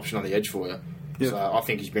who's an option on the edge for you. Yeah. So I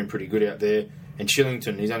think he's been pretty good out there. And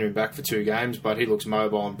Shillington, he's only been back for 2 games, but he looks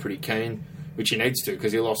mobile and pretty keen, which he needs to,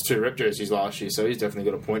 because he lost 2 rep jerseys last year, so he's definitely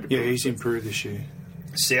got a point to prove. Yeah, he's improved this year.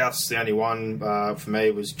 South's the only one for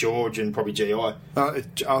me was George and probably GI. I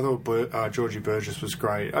thought Georgie Burgess was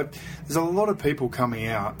great. There's a lot of people coming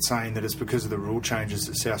out saying that it's because of the rule changes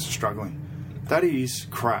that Souths are struggling. That is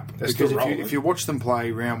crap. They're because if you watch them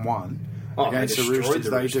play round 1 against the Roosters,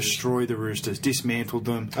 they destroyed the Roosters, dismantled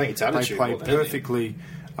them. I think it's attitude. They played perfectly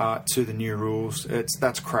to the new rules.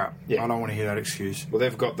 That's crap. Yeah. I don't want to hear that excuse. Well,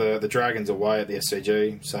 they've got the Dragons away at the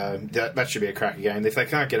SCG, so that should be a cracker game. If they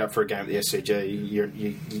can't get up for a game at the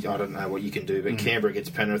SCG, I don't know what you can do, but Canberra gets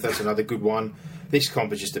Penrith. That's another good one. This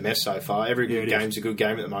comp is just a mess so far. Every good game's a good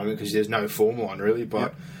game at the moment, because there's no form line, really.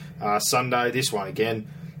 But Sunday, this one again,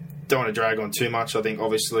 don't want to drag on too much. I think,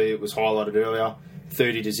 obviously, it was highlighted earlier.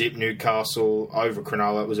 30-0 Newcastle over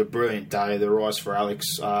Cronulla. It was a brilliant day. The rise for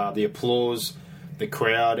Alex, the applause, the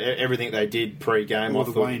crowd, everything they did pre-game.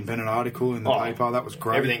 The Wayne Bennett article in the paper, that was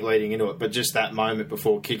great. Everything leading into it, but just that moment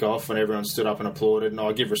before kick-off when everyone stood up and applauded, and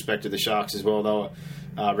I give respect to the Sharks as well.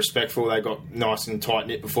 They were respectful. They got nice and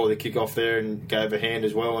tight-knit before the kick-off there and gave a hand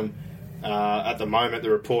as well. And at the moment,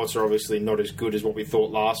 the reports are obviously not as good as what we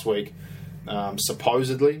thought last week.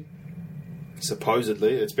 Supposedly,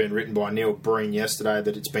 it's been written by Neil Breen yesterday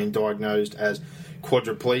that it's been diagnosed as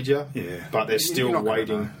quadriplegia, but they're still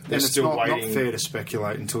waiting. They're still waiting. Not fair to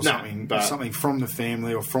speculate until something from the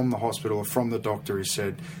family or from the hospital or from the doctor is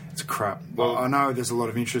said. It's crap. Well, I know there's a lot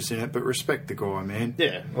of interest in it, but respect the guy, man.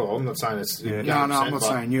 Yeah. Well, I'm not saying it's. Yeah. No, I'm not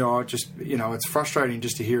saying you. I just, it's frustrating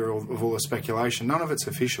just to hear all the speculation. None of it's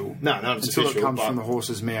official. No, none of it's official. Until it comes from the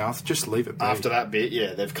horse's mouth, just leave it be. After that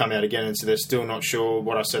bit, they've come out again, and so they're still not sure.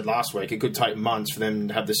 What I said last week, it could take months for them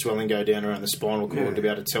to have the swelling go down around the spinal cord to be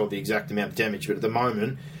able to tell the exact amount of damage. But at the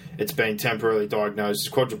moment, it's been temporarily diagnosed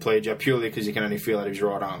as quadriplegia purely because he can only feel out of his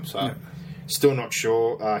right arm. So, still not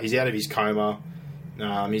sure. He's out of his coma.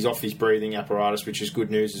 He's off his breathing apparatus, which is good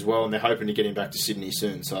news as well, and they're hoping to get him back to Sydney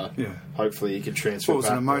soon. So hopefully he can transfer. Well, it was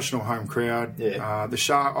an emotional home crowd. Yeah. The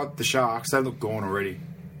Sharks, they look gone already.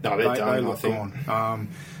 No, they're done. They look gone.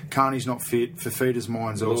 Carney's not fit. Fafita's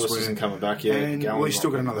mind's Lewis elsewhere. Isn't coming back yet. And he's still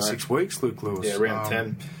got another 6 weeks, Luke Lewis. Yeah, round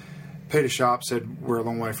 10. Peter Sharp said we're a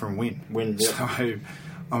long way from a win. So,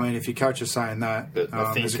 I mean, if your coach is saying that,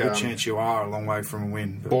 there's a good chance you are a long way from a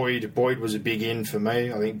win. But Boyd was a big in for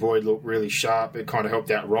me. I think Boyd looked really sharp. It kind of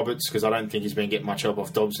helped out Roberts, because I don't think he's been getting much help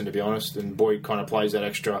off Dobson, to be honest. And Boyd kind of plays that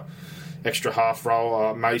extra half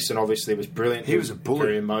role. Mason obviously was brilliant. He was a bully.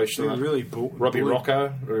 Very emotional. He was really Robbie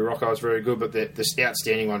Rocco was very good, but the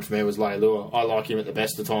outstanding one for me was Leilua. I like him at the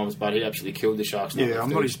best of times, but he absolutely killed the Sharks. Yeah, I'm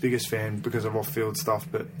not his biggest fan because of off-field stuff,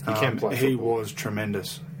 but he was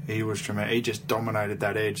tremendous. He was tremendous. He just dominated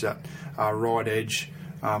that edge, that right edge.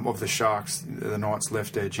 of the Sharks, the Knights'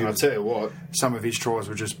 left edge. And I'll tell you what, some of his tries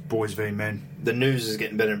were just boys v men. The news is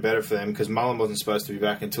getting better and better for them because Mullen wasn't supposed to be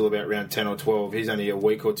back until about round 10 or 12. He's only a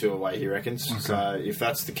week or two away, he reckons. Okay. So if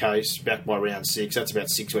that's the case, back by round 6, that's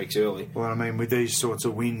about 6 weeks early. Well, I mean, with these sorts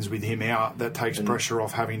of wins with him out, that takes pressure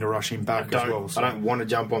off having to rush him back as well. So. I don't want to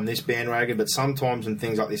jump on this bandwagon, but sometimes when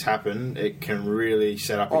things like this happen, it can really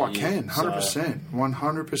set up. Oh, it can, 100%,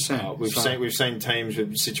 100%. We've seen teams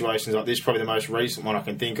with situations like this. Probably the most recent one I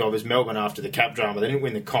can think of is Melbourne after the cap drama. They didn't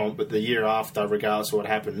win the comp, but the year after, regardless of what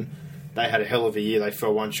happened, they had a hell of a year. They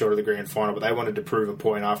fell one short of the grand final, but they wanted to prove a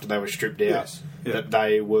point after they were stripped out that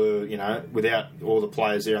they were, without all the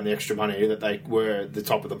players there and the extra money, that they were the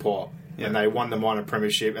top of the pile. Yeah. And they won the minor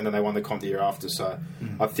premiership, and then they won the comp the year after. So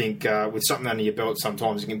I think with something under your belt,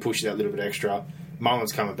 sometimes it can push you that little bit extra.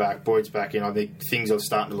 Mullen's coming back, Boyd's back in. I think things are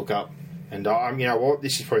starting to look up. And you know what?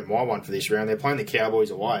 This is probably my one for this round. They're playing the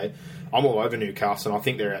Cowboys away. I'm all over Newcastle, and I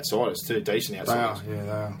think they're outsiders too, decent outsiders. They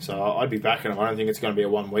are. So I'd be backing them. I don't think it's going to be a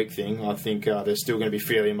 1 week thing. I think they're still going to be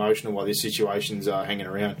fairly emotional while this situation's hanging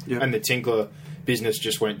around. Yep. And the Tinkler business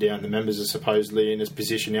just went down. The members are supposedly in a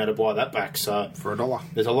position now to buy that back. So for $1.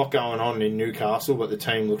 There's a lot going on in Newcastle, but the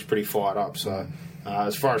team looks pretty fired up. So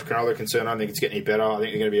as far as Cronulla are concerned, I don't think it's getting any better. I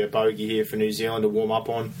think they're going to be a bogey here for New Zealand to warm up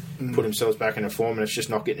on, put themselves back into form, and it's just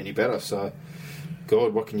not getting any better. So,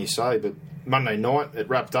 God, what can you say? But Monday night, it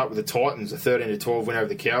wrapped up with the Titans, a 13-12 win over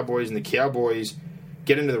the Cowboys, and the Cowboys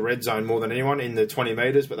get into the red zone more than anyone in the 20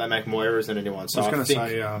 metres, but they make more errors than anyone. So I think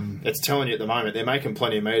it's telling you at the moment, they're making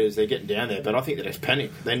plenty of metres, they're getting down there, but I think they're just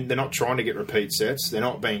panic. They're not trying to get repeat sets, they're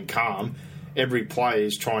not being calm. Every play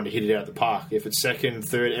is trying to hit it out of the park. If it's second,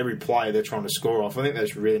 third, every play they're trying to score off. I think they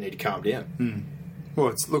just really need to calm down. Well,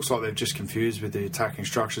 it looks like they're just confused with the attacking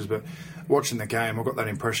structures, but watching the game, I got that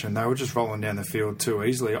impression they were just rolling down the field too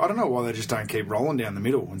easily. I don't know why they just don't keep rolling down the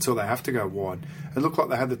middle until they have to go wide. It looked like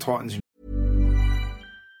they had the Titans in.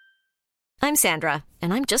 I'm Sandra,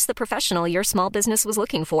 and I'm just the professional your small business was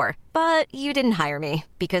looking for. But you didn't hire me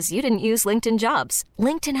because you didn't use LinkedIn Jobs.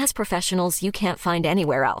 LinkedIn has professionals you can't find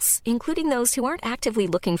anywhere else, including those who aren't actively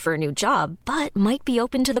looking for a new job, but might be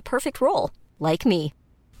open to the perfect role, like me.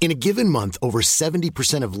 In a given month, over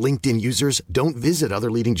 70% of LinkedIn users don't visit other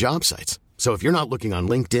leading job sites. So if you're not looking on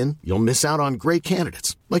LinkedIn, you'll miss out on great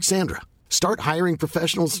candidates like Sandra. Start hiring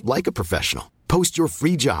professionals like a professional. Post your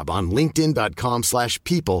free job on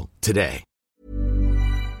linkedin.com/people today.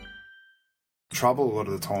 Trouble a lot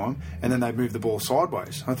of the time, and then they move the ball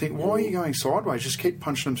sideways. I think, why are you going sideways? Just keep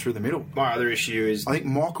punching them through the middle. My other issue is, I think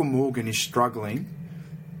Michael Morgan is struggling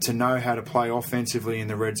to know how to play offensively in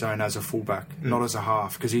the red zone as a fullback, not as a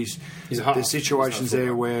half, because he's a half. There's situations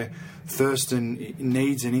there where Thurston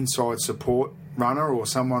needs an inside support runner or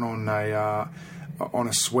someone on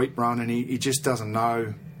a sweep run, and he just doesn't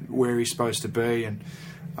know where he's supposed to be, and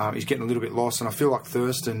he's getting a little bit lost. And I feel like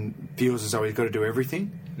Thurston feels as though he's got to do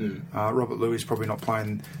everything. Robert Louis probably not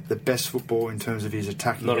playing the best football in terms of his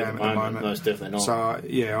attacking game at the moment. Most definitely not. So,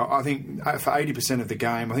 yeah, I think for 80% of the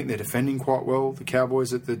game, I think they're defending quite well. The Cowboys,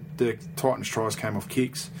 the Titans' tries came off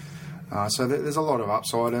kicks. So there's a lot of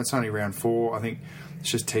upside, and it's only round 4. I think it's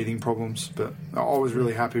just teething problems. But I was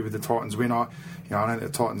really happy with the Titans win. I don't think the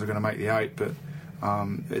Titans are going to make the 8, but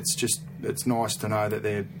it's nice to know that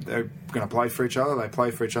they're going to play for each other. They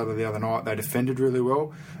played for each other the other night. They defended really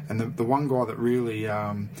well, and the one guy that really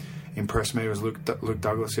impressed me was Luke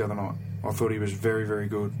Douglas the other night. I thought he was very, very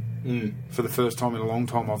good. For the first time in a long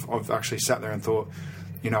time, I've actually sat there and thought,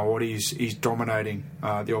 you know what, he's dominating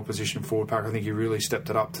the opposition forward pack. I think he really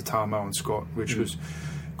stepped it up to Tarmo and Scott, which was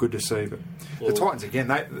good to see. But the Titans, again,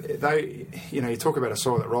 they you talk about a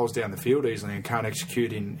side that rolls down the field easily and can't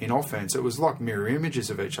execute in offence. It was like mirror images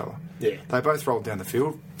of each other. Yeah. They both rolled down the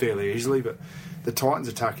field fairly easily, but the Titans'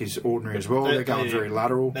 attack is ordinary as well. They're going very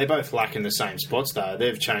lateral. They both lack in the same spots, though.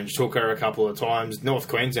 They've changed hooker a couple of times. North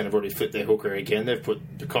Queensland have already flipped their hooker again. They've put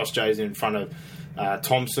the Kosjay's in front of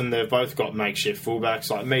Thompson. They've both got makeshift fullbacks.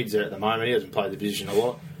 Like Mead's there at the moment. He hasn't played the position a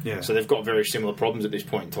lot. Yeah. So they've got very similar problems at this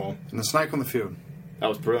point in time. And the snake on the field. That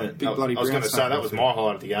was brilliant. I was going to say that was my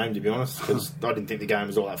highlight of the game, to be honest, because I didn't think the game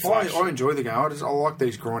was all that flash. I enjoy the game. I like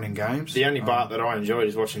these grinding games. The only part that I enjoyed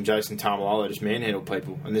is watching Jason Taumalolo just manhandle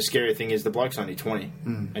people. And the scary thing is the bloke's only 20.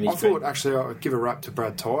 And I thought, actually, I'd give a rap to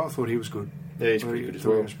Brad Ty. I thought he was good. Yeah, he's pretty good as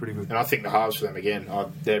well. He was pretty good. And I think the halves for them, again,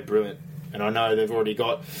 they're brilliant. And I know they've already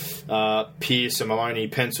got Pearce and Maloney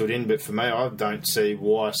penciled in, but for me, I don't see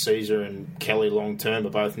why Caesar and Kelly long-term are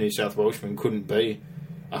both New South Welshmen couldn't be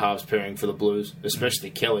a halves pairing for the Blues, especially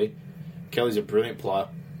Kelly. Kelly's a brilliant player.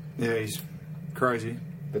 Yeah, he's crazy.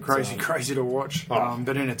 But, crazy to watch, but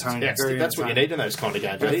entertaining. That's what you need in those kind of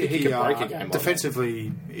games. I think he can break a game.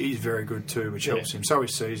 Defensively, he's very good too, which helps him. So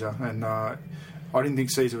is Caesar, and I didn't think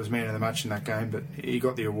Caesar was man of the match in that game, but he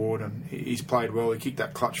got the award and he's played well. He kicked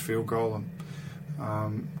that clutch field goal,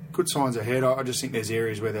 and good signs ahead. I just think there's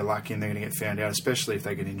areas where they're lacking. They're going to get found out, especially if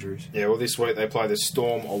they get injuries. Yeah, well, this week they play the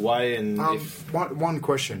Storm away, and one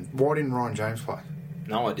question: why didn't Ryan James play?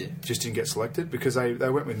 No idea. Just didn't get selected because they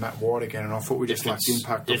went with Matt White again, and I thought we just lacked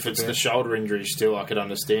impact. If it's the shoulder injury still, I could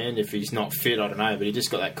understand. If he's not fit, I don't know. But he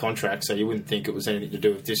just got that contract, so you wouldn't think it was anything to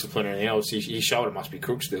do with discipline or anything else. His shoulder must be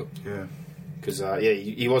crooked still. Yeah. Because,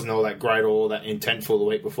 he wasn't all that great or all that intentful the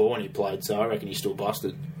week before when he played, so I reckon he's still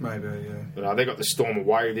busted. Maybe, yeah. But they got the Storm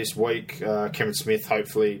away this week. Cameron Smith,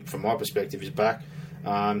 hopefully, from my perspective, is back.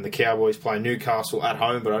 The Cowboys play Newcastle at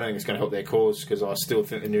home, but I don't think it's going to help their cause because I still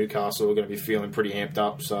think the Newcastle are going to be feeling pretty amped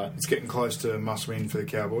up. So it's getting close to must-win for the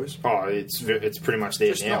Cowboys. Oh, it's pretty much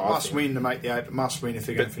there just now. Not must-win to make the 8, but must-win if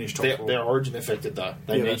they're going to finish top 4. They're origin affected, though.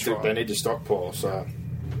 They need to stockpile, so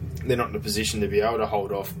they're not in a position to be able to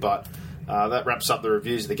hold off. But that wraps up the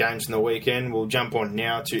reviews of the games in the weekend. We'll jump on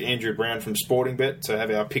now to Andrew Brown from Sportingbet to have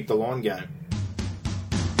our Pick the Line game.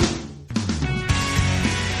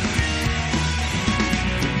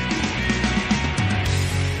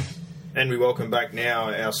 And we welcome back now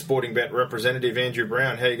our Sportingbet representative, Andrew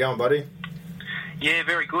Brown. How you going, buddy? Yeah,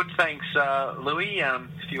 very good. Thanks, Louis. A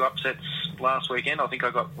few upsets last weekend. I think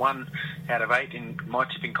I got 1 out of 8 in my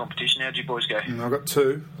tipping competition. How'd you boys go? I got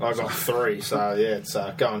 2. I got 3. So, yeah, it's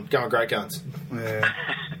going great guns. Yeah.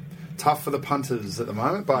 Tough for the punters at the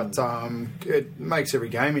moment, but it makes every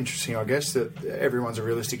game interesting, I guess, that everyone's a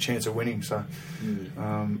realistic chance of winning. So,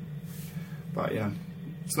 but,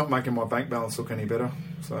 it's not making my bank balance look any better,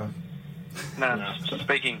 so... No.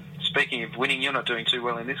 Speaking of winning, you're not doing too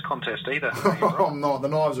well in this contest either. I'm not. The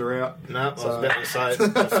knives are out. No, I was about to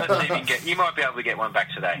say. You might be able to get one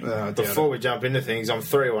back today. Before we jump into things, I'm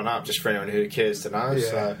 3-1 up, just for anyone who cares to know.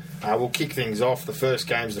 Yeah. So we'll kick things off. The first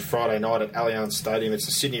game's the Friday night at Allianz Stadium. It's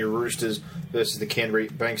the Sydney Roosters versus the Canterbury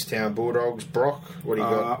Bankstown Bulldogs. Brock, what do you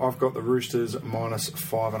got? I've got the Roosters minus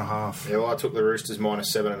 5.5. Yeah, well, I took the Roosters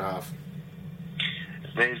minus 7.5.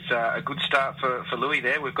 There's a good start for Louis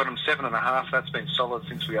there. We've got him 7.5. That's been solid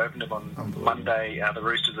since we opened him on Monday. The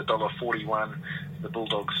Roosters $1.41. The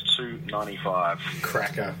Bulldogs $2.95.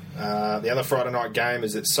 Cracker. The other Friday night game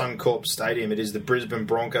is at Suncorp Stadium. It is the Brisbane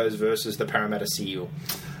Broncos versus the Parramatta Seal.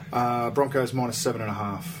 Broncos minus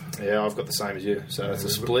 7.5. Yeah, I've got the same as you. So it's a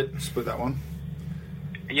split. Split that one.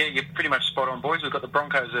 Yeah, you're pretty much spot on, boys. We've got the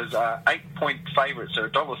Broncos as 8-point favourites. They're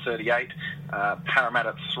 $1.38.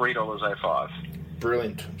 Parramatta $3.05.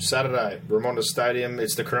 Brilliant. Saturday, Raymonda Stadium.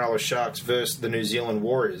 It's the Cronulla Sharks versus the New Zealand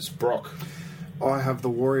Warriors. Brock. I have the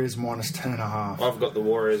Warriors minus 10.5. I've got the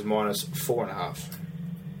Warriors minus 4.5.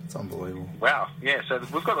 It's unbelievable. Wow. Yeah, so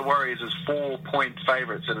we've got the Warriors as 4-point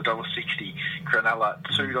favourites at $1.60. Cronulla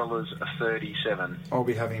 $2.37. I'll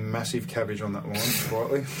be having massive cabbage on that line,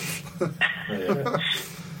 slightly. Yeah.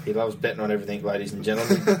 He loves betting on everything, ladies and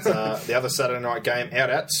gentlemen. But, the other Saturday night game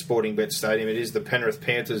out at Sportingbet Stadium, it is the Penrith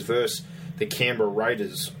Panthers versus the Canberra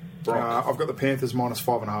Raiders. I've got the Panthers minus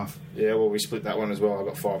 5.5. Yeah, well, we split that one as well. I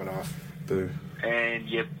got 5.5. Boo. And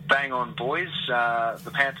you bang on, boys.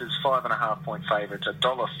 The Panthers 5.5-point favourites at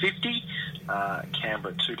 $1.50.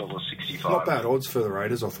 Canberra $2.65. Not bad odds for the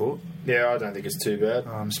Raiders, I thought. Yeah, I don't think it's too bad.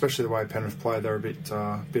 Especially the way Penrith played, they were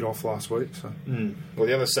a bit off last week. So. Well,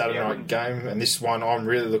 the other Saturday night game, and this one I'm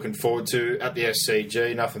really looking forward to at the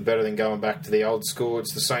SCG. Nothing better than going back to the old school.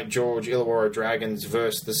 It's the St George Illawarra Dragons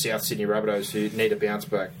versus the South Sydney Rabbitohs, who need a bounce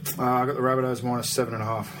back. I got the Rabbitohs minus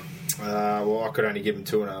 7.5. Well, I could only give them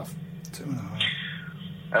 2.5. 2.5.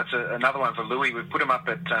 That's another one for Louis. We've put him up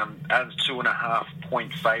at as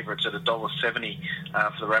 2.5-point favourites at $1.70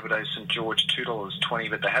 for the Rabbitohs. St George $2.20,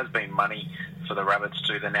 but there has been money for the Rabbits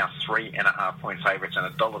too. They're now 3.5-point favourites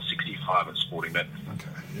and $1.65 at Sportingbet.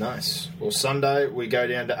 Okay, nice. Well, Sunday we go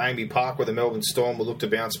down to Amy Park where the Melbourne Storm will look to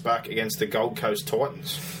bounce back against the Gold Coast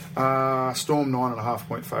Titans. Storm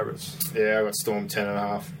 9.5-point favourites. Yeah, I got Storm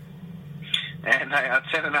 10.5. And they are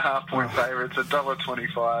 10.5-point favourites,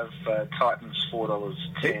 $1.25. Titans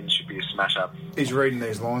 $4.10 should be a smash up. He's reading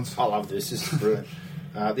these lines. I love this. This is brilliant.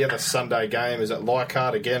 The other Sunday game is at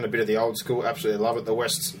Leichhardt again, a bit of the old school. Absolutely love it. The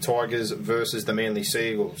West Tigers versus the Manly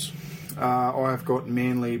Seagulls. I've got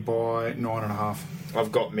Manly by 9.5.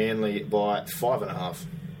 I've got Manly by 5.5.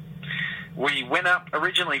 We went up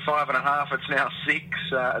originally 5.5. It's now 6.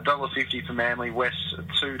 $1.50 for Manly. West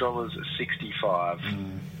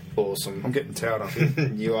 $2.65. Awesome. I'm getting towed up here.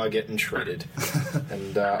 You are getting shredded.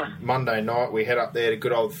 And Monday night, we head up there to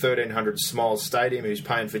good old 1300 Smiles Stadium, who's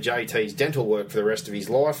paying for JT's dental work for the rest of his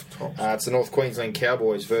life. It's the North Queensland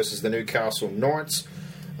Cowboys versus the Newcastle Knights.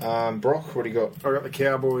 Brock, what do you got? I got the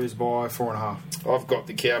Cowboys by 4.5. I've got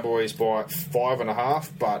the Cowboys by 5.5,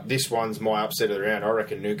 but this one's my upset of the round. I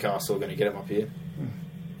reckon Newcastle are going to get them up here.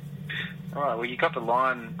 All right, well, you got the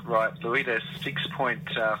line right, Louis. They're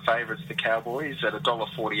 6-point favourites, the Cowboys, at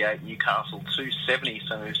 $1.48, Newcastle $2.70,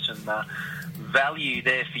 so some value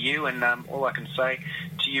there for you. And all I can say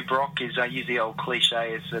to you, Brock, is use the old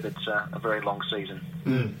cliche, is that it's a very long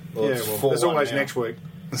season. Well, there's always next week.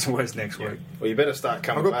 There's always next week. Well, you better start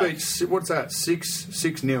coming I got back. beat, what's that,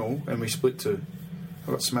 6-0, and we split 2.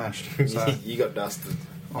 I got smashed. So You got dusted.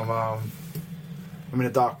 I'm in a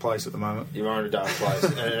dark place at the moment. You're in a dark place.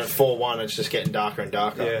 And at 4-1, it's just getting darker and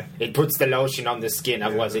darker. Yeah. It puts the lotion on the skin,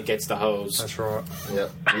 otherwise it gets the hose. That's right.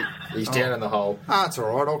 Yep. He's down in the hole. It's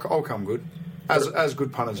all right. I'll come good. As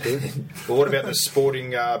good punters do. Well, what about the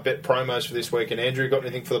sporting bet promos for this weekend? Andrew, got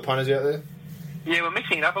anything for the punters out there? Yeah, we're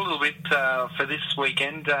mixing it up a little bit for this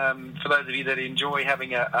weekend. For those of you that enjoy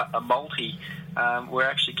having a multi, we're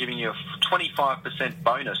actually giving you a 25%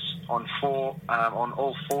 bonus on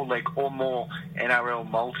all 4-leg or more NRL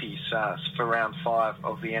multis for round 5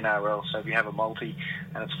 of the NRL. So if you have a multi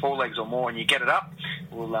and it's 4 legs or more and you get it up,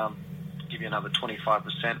 we'll give you another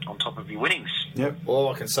 25% on top of your winnings. Yep. All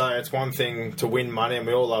I can say, it's one thing to win money, and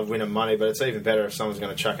we all love winning money, but it's even better if someone's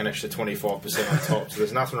going to chuck an extra 25% on top. So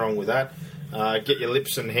there's nothing wrong with that. Get your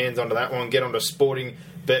lips and hands onto that one. Get onto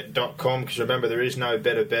sportingbet.com, because remember, there is no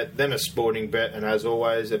better bet than a sporting bet. And as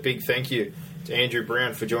always, a big thank you to Andrew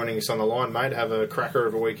Brown for joining us on the line, mate. Have a cracker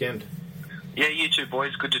of a weekend. Yeah, you too,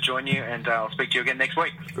 boys. Good to join you, and I'll speak to you again next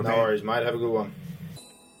week. No worries, mate. Have a good one.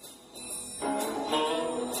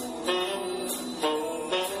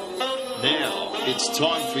 Now, it's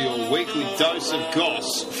time for your weekly dose of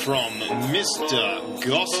goss from Mr.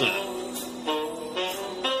 Gossip.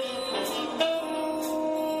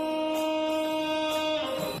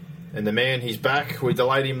 And the man, he's back. We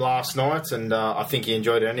delayed him last night, and I think he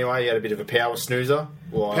enjoyed it anyway. He had a bit of a power snoozer.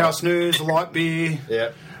 Power snooze, light beer,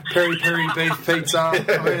 Yeah. peri beef pizza. I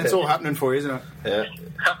mean, it's all happening for you, isn't it? Yeah.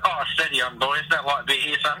 Oh, steady on, boys. Don't like beer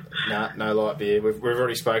here, son. No light beer. We've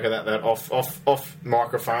already spoke about that off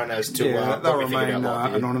microphone as to They'll what we think remain about light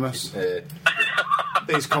beer. anonymous. Yeah.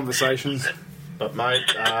 These conversations. But mate,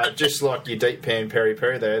 just like your deep pan peri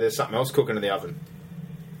there's something else cooking in the oven.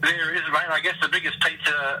 There is, mate. I guess the biggest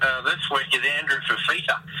pizza this week is Andrew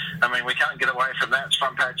Fafita. I mean, we can't get away from that. It's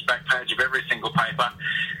front page, back page of every single paper.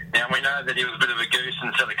 Now, we know that he was a bit of a goose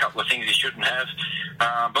and said a couple of things he shouldn't have.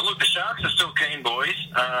 But look, the Sharks are still keen, boys,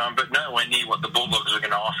 but nowhere near what the Bulldogs are going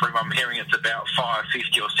to offer him. I'm hearing it's about $550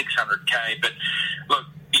 or $600K. But look,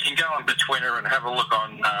 you can go on to Twitter and have a look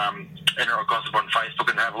on NRL Gossip on Facebook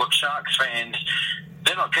and have a look. Sharks fans,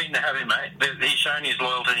 they're not keen to have him, mate. He's shown his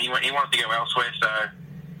loyalty. He wanted to go elsewhere, so...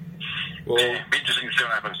 Well, yeah, be interesting to see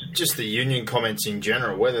what happens. just the union comments in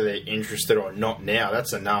general, whether they're interested or not now,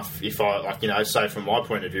 that's enough. If I, say from my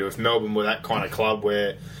point of view, if Melbourne were that kind of club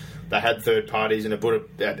where they had third parties and a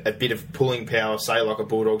bit of pulling power, say like a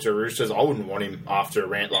Bulldogs or Roosters, I wouldn't want him after a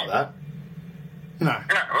rant like that. No. No,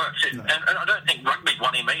 well, that's it. No. And I don't think rugby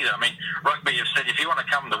want him either. I mean, rugby have said if you want to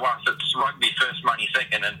come to us, it's rugby first, money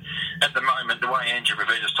second. And at the moment, the way Andrew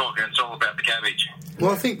Fafita's talking, it's all about the cabbage.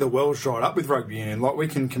 Well, I think the well's dried up with rugby union. Like, we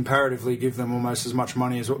can comparatively give them almost as much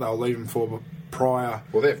money as what they'll leave them for prior.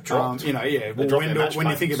 Well, they've dropped. Well, Wendell, when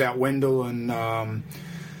you think about Wendell and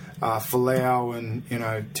Folau and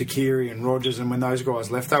Takiri and Rogers, and when those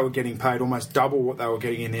guys left, they were getting paid almost double what they were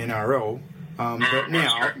getting in the NRL.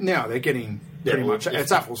 But now they're getting pretty much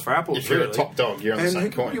it's apples for apples. If you're really. a top dog, you're on the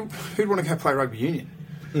same coin. Who'd want to go play rugby union?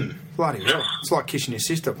 Bloody hell! It's like kissing your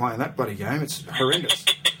sister playing that bloody game. It's horrendous.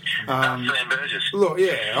 Sam Burgess. Look,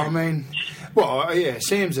 yeah, I mean, well, yeah,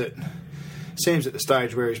 Sam's at the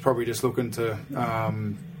stage where he's probably just looking to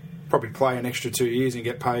probably play an extra 2 years and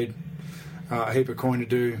get paid a heap of coin to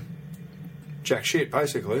do jack shit,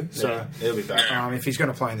 basically. So Yeah, he'll be back. if he's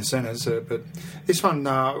going to play in the centres. But this one,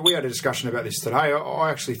 we had a discussion about this today.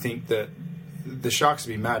 I actually think that the Sharks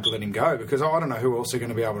would be mad to let him go because I don't know who else they're going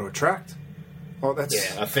to be able to attract. Well,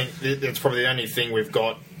 I think that's probably the only thing we've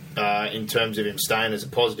got in terms of him staying as a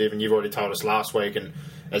positive, and you've already told us last week, and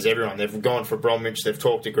as everyone, they've gone for Bromwich, they've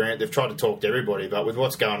talked to Grant, they've tried to talk to everybody, but with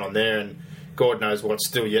what's going on there, and God knows what's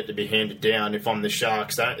still yet to be handed down, if I'm the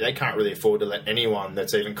Sharks, they can't really afford to let anyone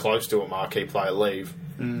that's even close to a marquee player leave.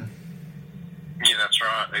 Yeah, that's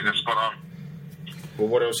right. I think that's spot on. Well,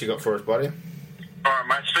 what else you got for us, buddy? All right,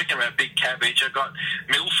 mate. Speaking about big cabbage, I've got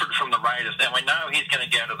Milford from the Raiders. Now, we know he's going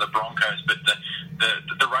to go to the Broncos, but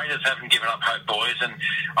the Raiders haven't given up hope, boys, and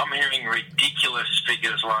I'm hearing ridiculous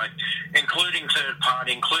figures like including third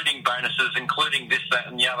party, including bonuses, including this, that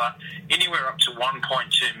and the other, anywhere up to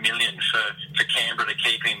 $1.2 million for Canberra to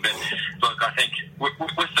keep him. But, look, I think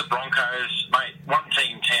with the Broncos, mate, one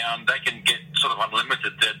team town, they can get sort of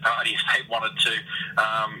unlimited third party if they wanted to.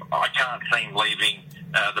 I can't see him leaving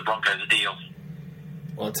the Broncos deal.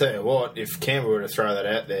 Well, I'll tell you what, if Canberra were to throw that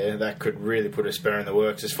out there, that could really put a spur in the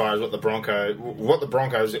works as far as what the Broncos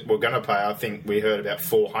were going to pay. I think we heard about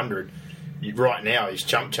 $400. Right now, he's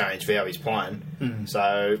chump change for how he's playing.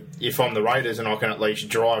 So if I'm the Raiders and I can at least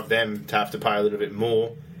drive them to have to pay a little bit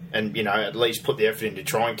more and, you know, at least put the effort in to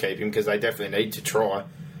try and keep him, because they definitely need to try,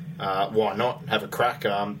 why not have a crack?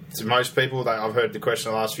 To most people, I've heard the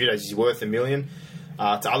question the last few days, is he worth $1 million?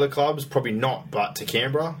 To other clubs, probably not, but to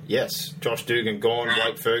Canberra, yes. Josh Dugan gone,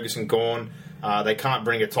 Blake Ferguson gone. They can't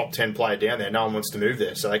bring a top 10 player down there. No one wants to move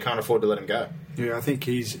there, so they can't afford to let him go. Yeah, I think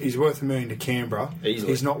he's worth $1 million to Canberra.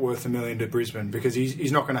 Easily. He's not worth $1 million to Brisbane, because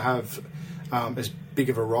he's not going to have as big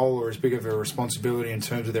of a role or as big of a responsibility in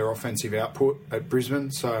terms of their offensive output at Brisbane.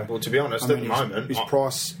 So, well, to be honest, at the moment, his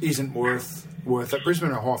price isn't worth that.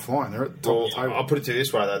 Brisbane are high flying. They're at the top of the table. I'll put it to you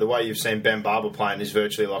this way, though. The way you've seen Ben Barber playing is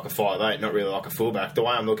virtually like a 5'8", not really like a fullback. The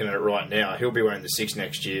way I'm looking at it right now, he'll be wearing the 6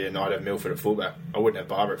 next year, and I'd have Milford at fullback. I wouldn't have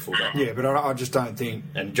Barber at fullback. Yeah, but I just don't think.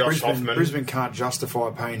 And Josh Hoffman, Brisbane can't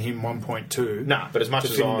justify paying him 1.2. Nah, but as much to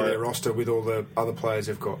as fit into their roster with all the other players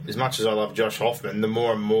they've got. As much as I love Josh Hoffman, the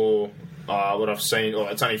more and more what I've seen,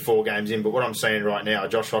 it's only 4 games in, but what I'm seeing right now,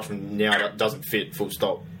 Josh Hoffman now doesn't fit. Full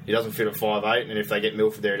stop. He doesn't fit at 5'8", and if they get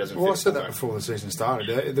Milford there, he doesn't fit. Well, I said that before the season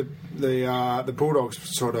started. The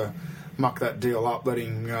Bulldogs sort of mucked that deal up,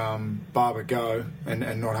 letting Barber go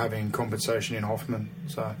and not having compensation in Hoffman.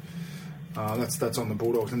 So that's on the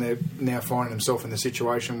Bulldogs, and they're now finding themselves in the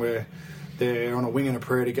situation where they're on a wing and a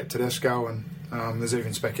prayer to get Tedesco, and there's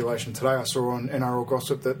even speculation today I saw on NRL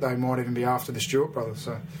Gossip that they might even be after the Stewart brothers.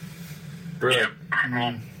 So brilliant.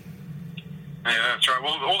 Yeah, that's right.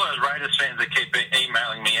 Well, all those Raiders fans that keep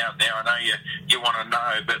emailing me out there, I know you want to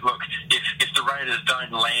know, but look, if the Raiders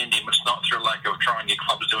don't land him, it's not through lack of trying. Your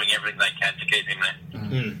club's doing everything they can to keep him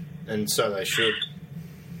there. And so they should.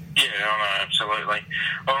 Yeah, I know, absolutely.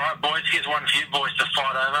 All right, boys, here's one for you boys to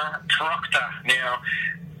fight over. Proctor. Now,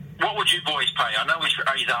 what would you boys pay? I know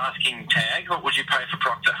he's asking tag. What would you pay for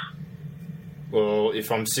Proctor? Well,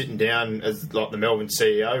 if I'm sitting down as like the Melbourne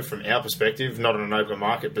CEO, from our perspective, not on an open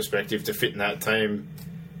market perspective, to fit in that team,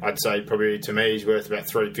 I'd say probably to me he's worth about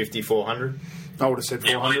 $350, $400. I would have said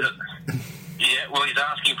 $400. Well, his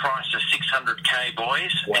asking price is $600K,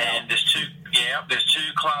 boys. Wow. And there's two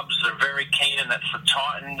clubs that are very keen, and that's the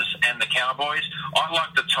Titans and the Cowboys. I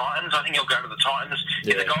like the Titans. I think he'll go to the Titans.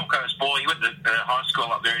 Yeah. He's a Gold Coast boy. He went to high school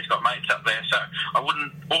up there. He's got mates up there. So I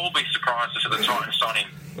wouldn't all be surprised if the Titans sign him.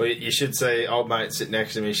 Well, you should see old mate sit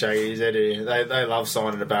next to me, shaking his head here. They love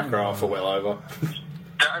signing the back row for well over.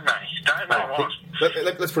 Don't they? What?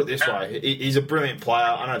 Let's put it this way. He's a brilliant player.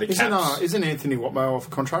 I know the Caps. Isn't Anthony Watmough off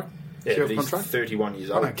contract? Yeah, but he's 31 years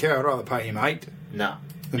old. I don't care. I'd rather pay him 8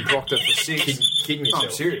 than Proctor for 6. Kidding yourself.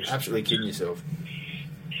 I'm serious. Absolutely kidding yourself.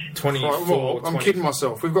 24. Well, I'm kidding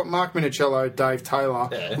myself. We've got Mark Minicello, Dave Taylor,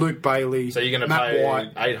 Luke Bailey, so you're going to Matt pay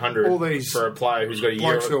White, $800 all these for a player who's got a year.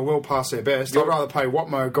 Blokes who are well past their best. I'd rather pay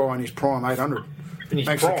Watmough guy in his prime $800. In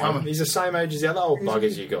his prime, he's the same age as the other old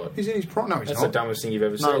buggers you got. He's in his prime. No, he's That's not. the dumbest thing you've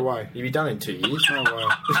ever seen. No way. You'll be done in 2 years. No way.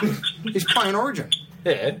 He's playing Origin.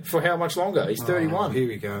 Yeah, for how much longer? He's 31. Here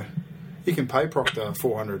we go. You can pay Proctor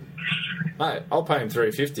 $400. Mate, I'll pay him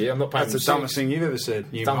 $350. I'm not paying him. That's the dumbest thing you've ever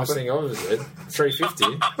said. Dumbest thing I've ever said.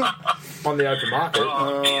 $350 on the open market.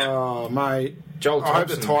 Oh, mate. Joel Thompson. I hope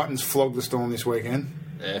the Titans flog the Storm this weekend.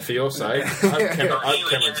 Yeah, for your sake. I hope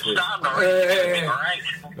Cameron's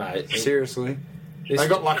with. Mate, seriously. They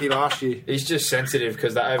got lucky last year. He's just sensitive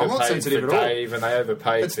because they overpaid for Dave and they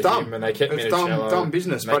overpaid for him and they kept Minicello. It's dumb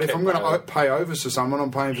business. But if I'm going to pay over to someone, I'm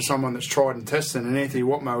paying for someone that's tried and tested, and Anthony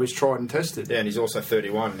Watmough is tried and tested. Yeah, and he's also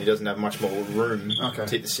 31 and he doesn't have much more room to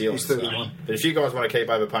hit the ceiling. He's 31. So. But if you guys want to keep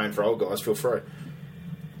overpaying for old guys, feel free.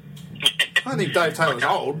 I don't think Dave Taylor's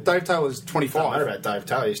old. Dave Taylor's 25. Don't matter about Dave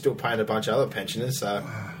Taylor. You're still paying a bunch of other pensioners, so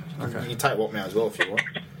you can take Watmough as well if you want.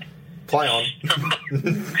 Play on.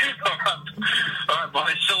 All right,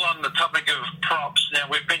 boys, still on the topic of props. Now,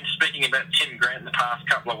 we've been speaking about Tim Grant the past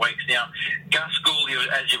couple of weeks now. Gus Gould,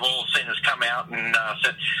 as you've all seen, has come out and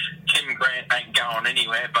said Tim Grant ain't going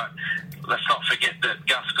anywhere, but let's not forget that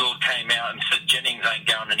Gus Gould came out and said Jennings ain't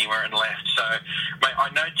going anywhere and left. So, mate, I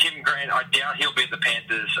know Tim Grant, I doubt he'll be at the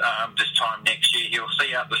Panthers this time next year. he'll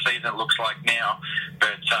see out the season, it looks like now.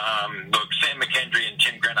 But, look, Sam McKendry and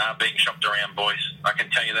Tim Grant are being shopped around, boys. I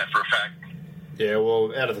can tell you that for a fact. Yeah,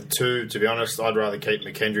 well, out of the two, to be honest, I'd rather keep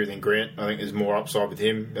McKendry than Grant. I think there's more upside with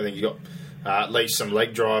him. I think he's got at least some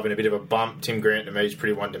leg drive and a bit of a bump. Tim Grant, to me, is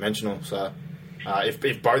pretty one-dimensional. So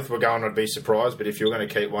if both were going, I'd be surprised. But if you're going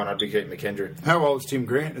to keep one, I'd be keeping McKendry. How old is Tim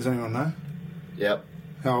Grant? Does anyone know? Yep.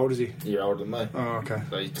 How old is he? A year older than me. Oh, okay.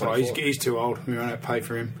 So he's 24. He's too old. We won't have to pay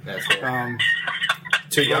for him. That's right.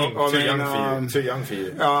 Too young for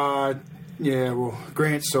you. Yeah, well,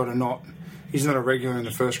 Grant's sort of not... He's not a regular in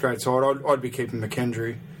the first grade side. I'd be keeping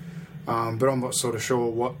McKendry, but I'm not sort of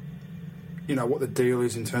sure what the deal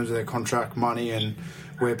is in terms of their contract money and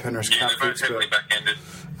where Penrith's cap fits. Heavily back-ended.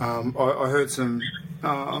 I heard some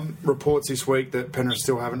reports this week that Penrith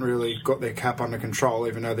still haven't really got their cap under control,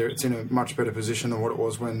 even though it's in a much better position than what it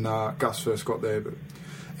was when Gus first got there.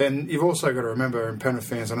 And you've also got to remember, and Penrith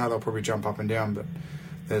fans, I know they'll probably jump up and down, but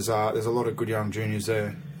there's a lot of good young juniors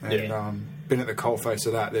there, and been at the coalface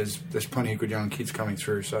of that. There's plenty of good young kids coming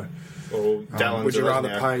through. So, would you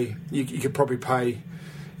rather pay? You could probably pay,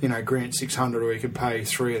 Grant $600, or you could pay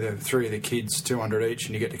three of the kids $200 each,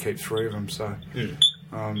 and you get to keep three of them. So.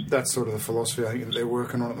 That's sort of the philosophy I think that they're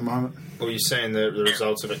working on at the moment. Well, you're seeing the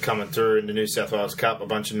results of it coming through in the New South Wales Cup. A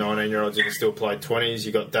bunch of 19-year-olds who can still play 20s.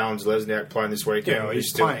 You've got Dallin Lesniak playing this weekend. Yeah,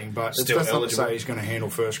 he's playing, but that's not to say he's going to handle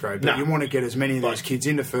first grade. But you want to get as many of these kids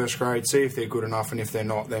into first grade, see if they're good enough, and if they're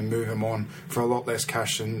not, then move them on for a lot less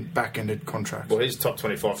cash than back-ended contracts. Well, he's a top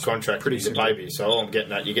 25 contract. He's a baby, so all I'm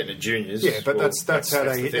getting at, you're getting the juniors. Yeah, but that's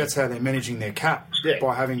how they're managing their cap,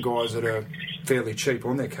 by having guys that are fairly cheap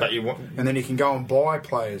on their cap. And then you can go and buy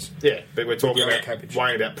players. Yeah, but we're talking about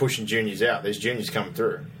worrying about pushing juniors out. There's juniors coming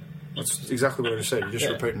through. That's exactly what I just said. You're just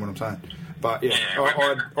repeating what I'm saying. But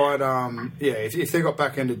if they got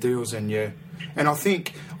back-ended deals, then yeah. And I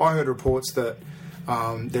think I heard reports that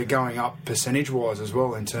they're going up percentage-wise as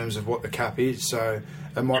well in terms of what the cap is. So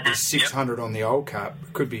it might be 600 on the old cap.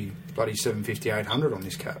 It could be bloody 750, 800 on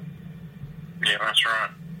this cap. Yeah, that's right.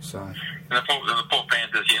 So. And the poor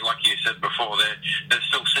Panthers, like you said before, they're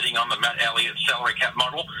still sitting on the Matt Elliott salary cap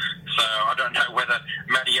model. So I don't know whether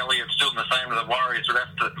Matty Elliott's still in the same with the Warriors, but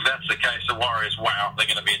if that's the case, the Warriors, wow, they're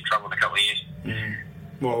going to be in trouble in a couple of years.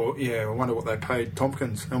 Well, yeah, I wonder what they paid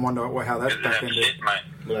Tompkins and wonder how that's back-ended.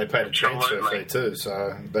 Well, they paid a transfer fee too,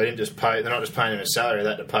 so they didn't just pay. They're not just paying him a salary; they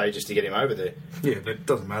had to pay just to get him over there. Yeah, but it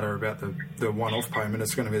doesn't matter about the one-off payment.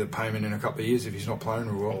 It's going to be the payment in a couple of years if he's not playing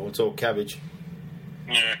real well. Oh, it's all cabbage.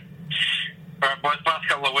 Yeah. All right, boys, past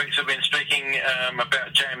couple of weeks we've been speaking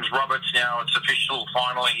about James Roberts. Now it's official,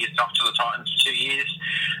 finally, he's off to the Titans 2 years.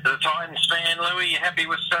 As a Titans fan, Louis, you happy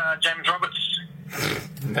with James Roberts?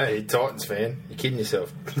 No, you're a Titans fan. You're kidding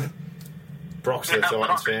yourself. Brock's a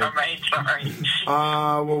Titans fan. Sorry.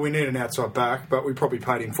 Well, we need an outside back, but we probably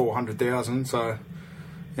paid him $400,000, so,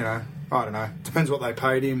 I don't know. Depends what they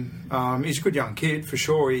paid him. He's a good young kid, for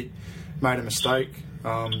sure. He made a mistake,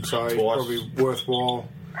 so he's probably worthwhile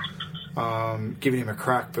giving him a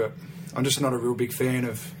crack, but I'm just not a real big fan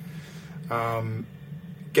of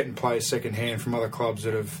getting players second hand from other clubs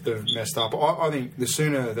that have messed up. I think the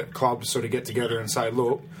sooner that clubs sort of get together and say,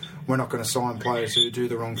 look, we're not going to sign players who do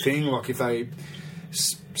the wrong thing, like if they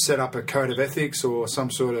set up a code of ethics or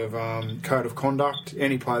some sort of code of conduct,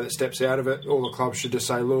 any player that steps out of it, all the clubs should just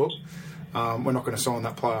say, look, we're not going to sign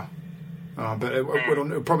that player. But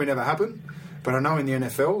it'll probably never happen. But I know in the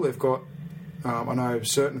NFL they've got, I know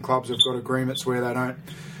certain clubs have got agreements where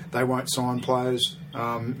they won't sign players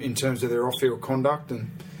in terms of their off-field conduct,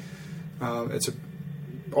 and it's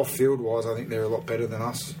off-field wise, I think they're a lot better than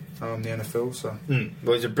us, the NFL. So,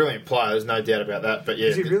 well, he's a brilliant player. There's no doubt about that. But yeah,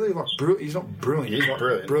 is he really he's not brilliant? He's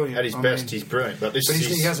brilliant. At his best, he's brilliant. But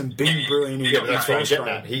he hasn't been brilliant. That's what I'm getting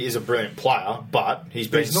at. He is a brilliant player, but he's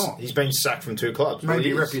been sacked from 2 clubs.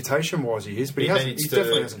 Maybe reputation-wise he is, but he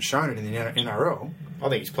definitely hasn't shown it in the NRL. I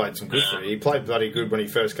think he's played some good for it. He played bloody good when he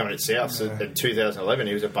first came to South in 2011.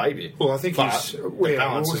 He was a baby. Well, I think the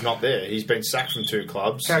balance is not there. He's been sacked from 2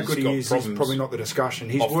 clubs. How good he is probably not the discussion.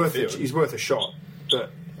 He's worth a shot, but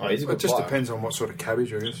he's a good it just player. Depends on what sort of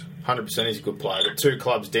cabbage it is. 100% he's a good player. But 2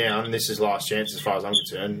 clubs down, this is last chance as far as I'm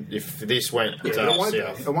concerned. If this went it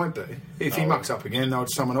won't be. If he mucks up again,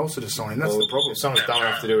 someone else will just sign him. That's the problem. If someone's dumb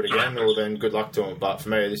enough to do it again, well then good luck to him. But for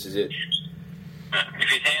me, this is it. If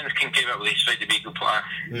his hands can keep up with his feet, to be a good player.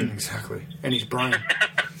 Exactly. And his brain.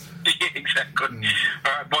 Yeah, exactly.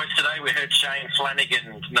 All right, boys, today we heard Shane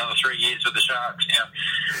Flanagan, another 3 years with the Sharks. Now,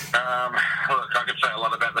 look, I could say a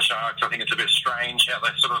lot about the Sharks. I think it's a bit strange how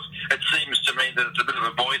they it seems to me that it's a bit of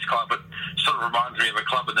a boys' club, but sort of reminds me of a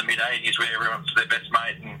club in the mid-'80s where everyone's their best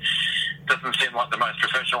mate and doesn't seem like the most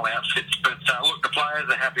professional outfits. But look, the players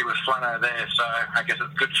are happy with Flano there, so I guess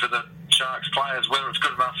it's good for the Sharks players. Whether it's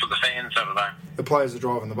good enough for the fans, I don't know. The players are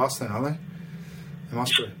driving the bus then, aren't they? They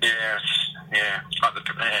must be. Yeah.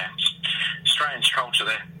 Strange culture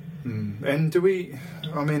there. And do we...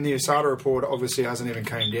 I mean, the USADA report obviously hasn't even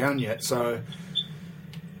came down yet, so...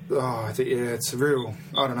 it's a real...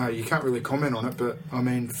 I don't know, you can't really comment on it, but, I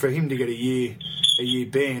mean, for him to get a year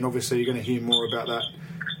ban, obviously you're going to hear more about that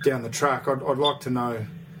down the track. I'd like to know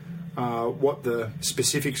what the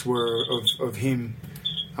specifics were of him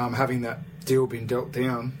having that deal been dealt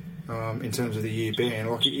down in terms of the year ban.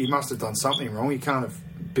 Like, he must have done something wrong. He can't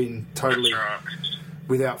have been totally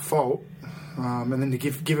without fault. And then to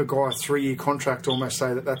give a guy a 3-year contract, to almost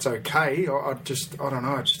say that's okay, I don't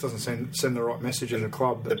know. It just doesn't send the right message as a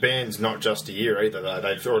club. The ban's not just a year either, though.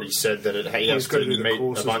 They've already said that he has to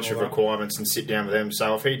meet a bunch of requirements and sit down with them.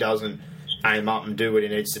 So if he doesn't aim up and do what he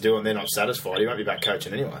needs to do and they're not satisfied, he won't be back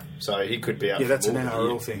coaching anyway. So he could be out. Yeah, that's an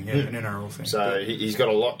NRL thing. Yeah, an NRL thing. So he's got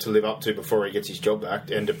a lot to live up to before he gets his job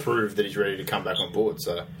back and to prove that he's ready to come back on board.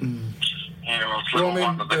 So. Yeah, well,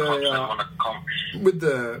 I mean, with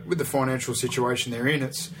the financial situation they're in,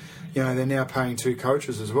 it's they're now paying 2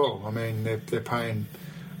 coaches as well. I mean, they're paying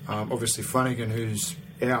obviously Flanagan, who's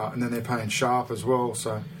out, and then they're paying Sharp as well.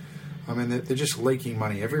 So, I mean, they're just leaking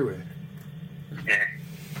money everywhere. Yeah,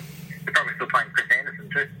 they're probably still paying Chris Anderson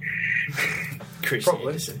too. Chris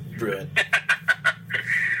Anderson, brilliant.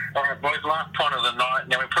 All right, boys, last point of the night.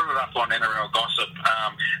 Now, we put it up on NRL Gossip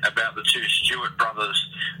about the 2 Stewart brothers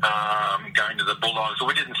going to the Bulldogs. Well,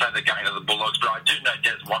 we didn't say they're going to the Bulldogs, but I do know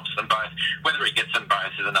Des wants them both. Whether he gets them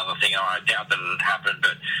both is another thing. I doubt that it would happen,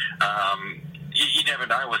 but you never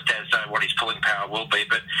know with Des what his pulling power will be.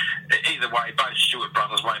 But either way, both Stewart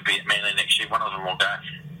brothers won't be at Manly next year. One of them will go.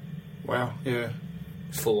 Wow, yeah.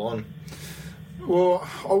 Full on. Well,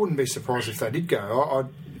 I wouldn't be surprised if they did go.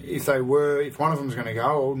 If one of them's going to go,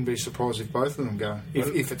 I wouldn't be surprised if both of them go.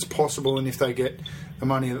 If it's possible and if they get the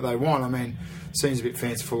money that they want. I mean, it seems a bit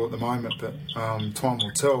fanciful at the moment, but time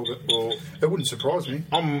will tell. But it wouldn't surprise me.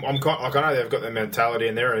 I'm I know they've got their mentality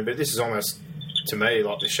in their own, but this is almost, to me,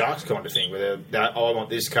 like the Sharks kind of thing, where I want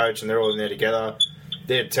this coach and they're all in there together.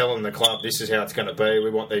 They're telling the club, this is how it's going to be. We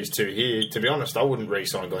want these 2 here. To be honest, I wouldn't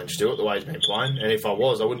re-sign Glenn Stewart the way he's been playing. And if I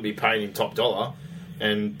was, I wouldn't be paying him top dollar.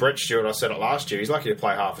 And Brett Stewart, I said it last year, he's lucky to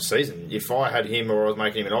play half a season. If I had him or I was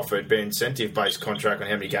making him an offer, it'd be an incentive-based contract on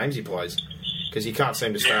how many games he plays. Because he can't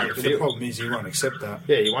seem to stay on the field. The problem is he won't accept that.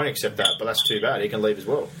 Yeah, he won't accept that, but that's too bad. He can leave as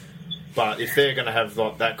well. But if they're going to have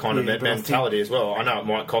like that kind of mentality as well, I know it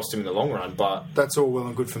might cost him in the long run, but... That's all well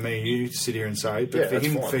and good for me and you to sit here and say, but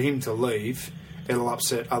for him to leave, it'll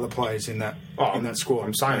upset other players in that squad.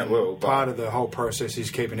 I'm saying it will. But part of the whole process is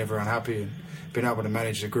keeping everyone happy and being able to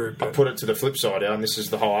manage the group. I put it to the flip side, and this is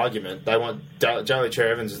the whole argument. They want Joey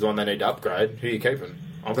Cherry Evans is the one they need to upgrade. Who are you keeping?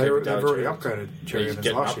 They've already upgraded Cherry Evans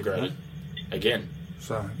last year. Again.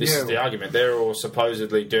 So this is the argument. They're all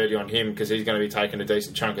supposedly dirty on him because he's going to be taking a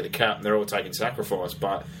decent chunk of the cap, and they're all taking sacrifice.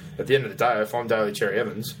 But at the end of the day, if I'm Daly Cherry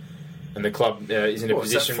Evans and the club is in a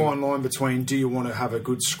position... It's that fine line between do you want to have a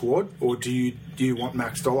good squad or do you want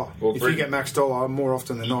max dollar? Well, if you get max dollar, more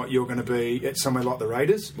often than not, you're going to be at somewhere like the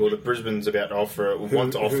Raiders. Well, the Brisbane's about to offer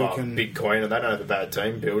big coin, and they don't have a bad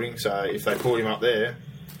team building, so if they pulled him up there...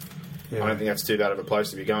 Yeah. I don't think that's too bad of a place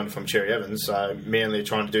to be going from Cherry Evans. So Manly are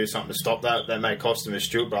trying to do something to stop that. That may cost them a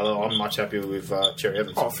Stewart brother. I'm much happier with Cherry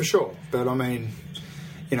Evans. Oh, for sure. But I mean,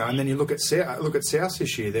 and then you look at South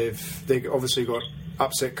this year. They've obviously got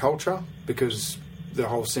upset culture because the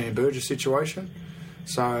whole Sam Burgess situation.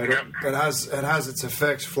 So it has its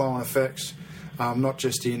effects, flow-on effects, not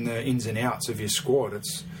just in the ins and outs of your squad.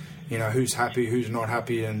 It's who's happy, who's not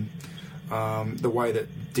happy, and the way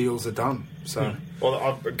that deals are done. So. Well,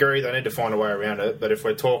 I agree they need to find a way around it, but if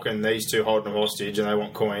we're talking these 2 holding them hostage and they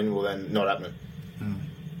want coin, well then, not happening.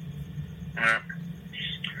 Yeah.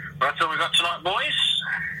 Well, that's all we got tonight, boys.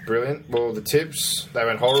 Brilliant. Well, the tips, they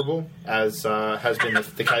went horrible, as has been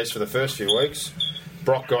the case for the first few weeks.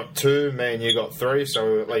 Brock got 2, me and you got 3,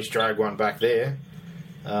 so we at least drag one back there.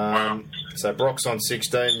 So Brock's on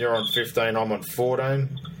 16, you're on 15, I'm on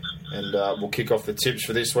 14. And we'll kick off the tips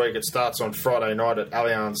for this week. It starts on Friday night at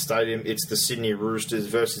Allianz Stadium. It's the Sydney Roosters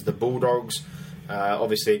versus the Bulldogs.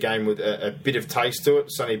 Obviously a game with a bit of taste to it.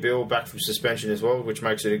 Sonny Bill back from suspension as well, which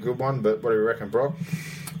makes it a good one. But what do you reckon, Brock?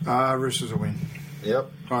 Roosters will win. Yep.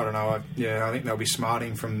 I don't know. I think they'll be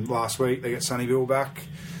smarting from last week. They get Sonny Bill back.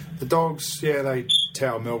 The Dogs, they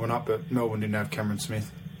tower Melbourne up, but Melbourne didn't have Cameron Smith.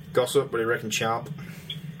 Gossip, what do you reckon, Champ?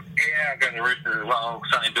 Yeah, I'm going to Roosters as well.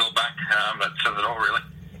 Sonny Bill back. That says it all, really.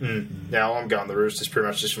 Now, I'm going the Roosters pretty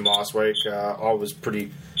much just from last week. I was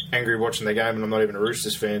pretty angry watching the game, and I'm not even a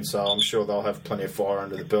Roosters fan, so I'm sure they'll have plenty of fire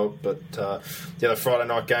under the belt. But the other Friday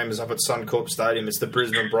night game is up at Suncorp Stadium. It's the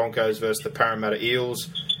Brisbane Broncos versus the Parramatta Eels.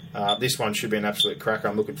 This one should be an absolute cracker.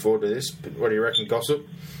 I'm looking forward to this. But what do you reckon, Gossip?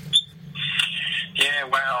 Yeah,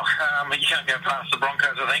 well, you can't go past the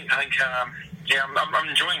Broncos, I think. I'm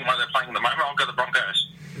enjoying why they're playing at the moment. I'll go the Broncos.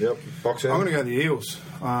 Yep, boxing. I'm going to go the Eels.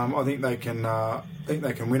 I think they can.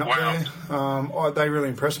 Win up there. They really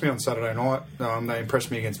impressed me on Saturday night. They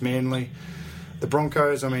impressed me against Manly. The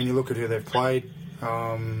Broncos. I mean, you look at who they've played.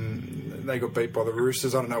 They got beat by the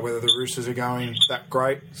Roosters. I don't know whether the Roosters are going that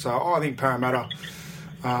great. So I think Parramatta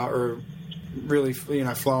are really,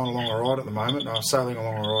 flowing along all right at the moment. Sailing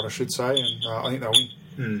along all right, I should say, and I think they'll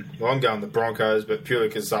win. Well, I'm going the Broncos, but purely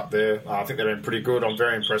because it's up there. I think they're doing pretty good. I'm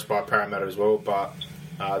very impressed by Parramatta as well, but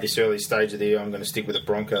this early stage of the year, I'm going to stick with the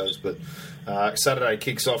Broncos. But Saturday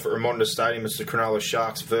kicks off at Raymonda Stadium. It's the Cronulla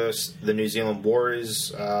Sharks versus the New Zealand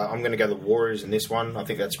Warriors. I'm going to go the Warriors in this one. I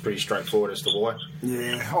think that's pretty straightforward as to why.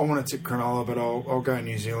 Yeah, I want to tip Cronulla, but I'll go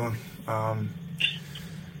New Zealand.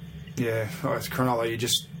 It's Cronulla.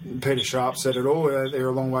 Peter Sharp said it all. They're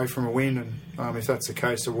a long way from a win, and if that's the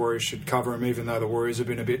case, the Warriors should cover them, even though the Warriors have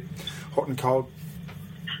been a bit hot and cold.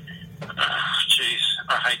 Jeez,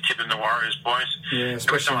 I hate tipping the Warriors, boys. Yeah,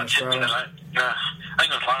 especially in Australia. I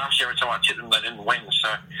think it was last year every time I tipped them, they didn't win. So,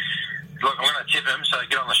 look, I'm going to tip them, so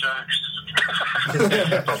get on the Sharks.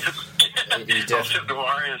 I'll tip the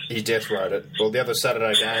Warriors. He death wrote it. Well, the other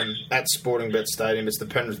Saturday game at Sportingbet Stadium, it's the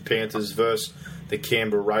Penrith Panthers versus the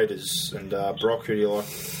Canberra Raiders. And Brock, who do you like?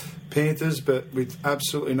 Panthers, but with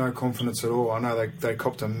absolutely no confidence at all. I know they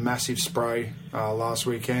copped a massive spray last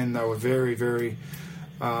weekend. They were very, very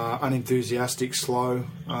unenthusiastic, slow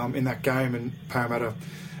in that game, and Parramatta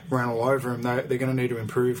ran all over them. They're going to need to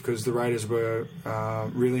improve because the Raiders were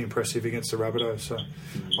really impressive against the Rabbitohs. So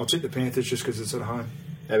I'll tip the Panthers just because it's at home.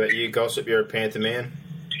 How about you, Gossip? You're a Panther man.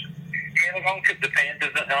 Yeah, look, I'll tip the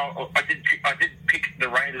Panthers. I did pick the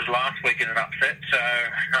Raiders last week in an upset. So,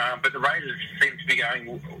 but the Raiders seem to be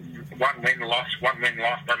going one win, loss. So going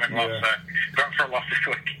for a loss this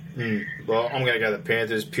week. Well, I'm going to go the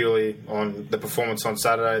Panthers purely on the performance on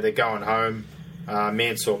Saturday. They're going home.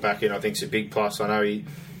 Mansour back in, I think, is a big plus. I know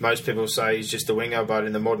most people say he's just a winger, but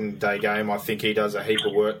in the modern day game, I think he does a heap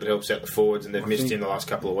of work that helps out the forwards, and they've missed him the last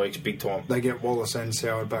couple of weeks, big time. They get Wallace and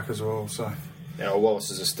Soward back as well, so. Yeah, Wallace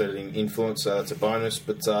is a steadying influence, so that's a bonus.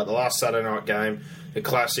 But the last Saturday night game, the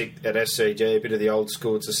classic at SCG, a bit of the old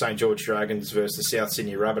school, it's the St George Dragons versus the South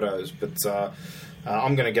Sydney Rabbitohs. But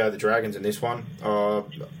I'm going to go the Dragons in this one.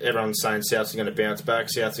 Everyone's saying Souths are going to bounce back.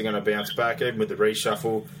 Souths are going to bounce back, even with the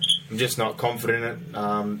reshuffle. I'm just not confident in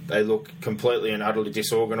it. They look completely and utterly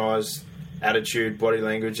disorganised. Attitude, body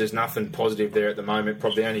language, there's nothing positive there at the moment.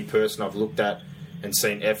 Probably the only person I've looked at and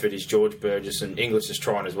seen effort is George Burgess, and English is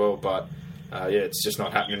trying as well, but it's just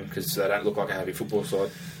not happening because they don't look like a heavy football side.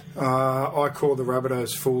 I call the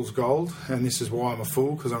Rabbitohs fool's gold, and this is why I'm a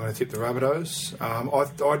fool, because I'm going to tip the Rabbitohs.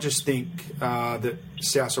 I just think that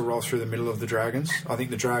South will roll through the middle of the Dragons. I think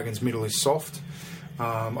the Dragons' middle is soft.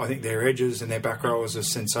 I think their edges and their back rowers are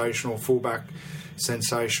sensational, fullback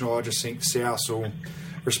sensational. I just think South will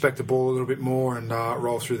respect the ball a little bit more and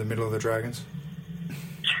roll through the middle of the Dragons.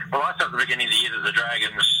 Well, I thought at the beginning of the year that the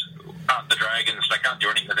Dragons aren't the Dragons. They can't do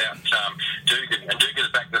anything without Dugan. And Dugan's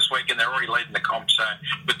back this week, and they're already leading the comp. So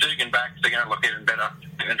with Dugan back, they're going to look even better.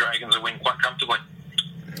 And the Dragons will win quite comfortably.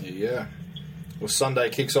 Yeah. Well, Sunday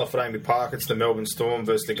kicks off at AAMI Park. It's the Melbourne Storm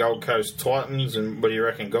versus the Gold Coast Titans. And what do you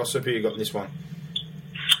reckon, Gossip? Who you got in this one?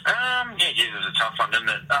 It's a tough one, isn't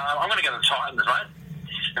it? I'm going to go the Titans,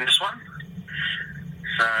 mate, in this one.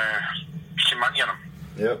 So, some money on them.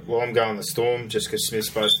 Yep, well, I'm going the Storm just because Smith's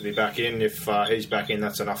supposed to be back in. If he's back in,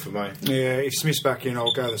 that's enough for me. Yeah, if Smith's back in,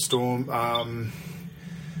 I'll go the Storm.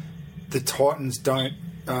 The Titans don't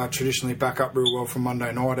traditionally back up real well from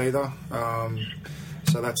Monday night either.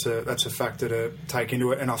 So that's a factor to take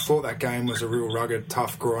into it. And I thought that game was a real rugged,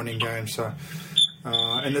 tough, grinding game. So,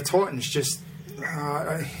 and the Titans just,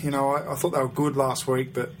 I thought they were good last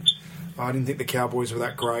week, but I didn't think the Cowboys were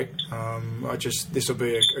that great. This will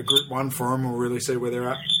be a Group 1 for them. We'll really see where they're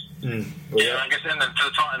at. Well, I guess, and then for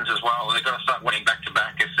the Titans as well, they've got to start winning back to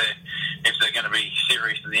back if they're going to be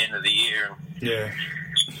serious at the end of the year. Yeah.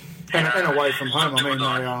 And away from home.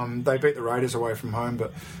 I mean, they beat the Raiders away from home,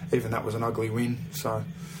 but even that was an ugly win. So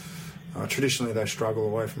traditionally they struggle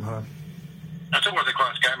away from home. I thought it was a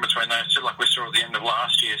close game between those two, like we saw at the end of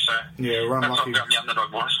last year. So yeah, we're unlucky. That's not the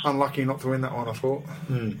underdog, boys. Unlucky not to win that one, I thought.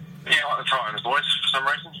 Yeah, like the Titans, boys, for some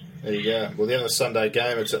reason. There you go. Well, the other Sunday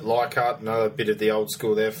game, it's at Leichhardt. Another bit of the old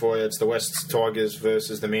school there for you. It's the West Tigers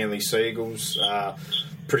versus the Manly Seagulls.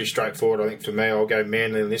 Pretty straightforward, I think, for me. I'll go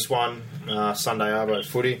Manly in this one. Sunday Arvo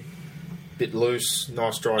footy. Bit loose,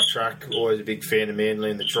 nice dry track. Always a big fan of Manly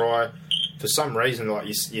in the dry. For some reason, like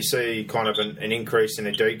you see kind of an increase and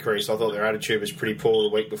a decrease. I thought their attitude was pretty poor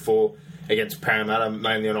the week before against Parramatta,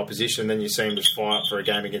 mainly on opposition. Then you see them just fire up for a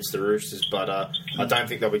game against the Roosters. But I don't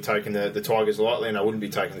think they'll be taking the Tigers lightly, and I wouldn't be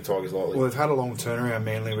taking the Tigers lightly. Well, they've had a long turnaround,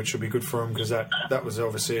 Manly, which will be good for them because that was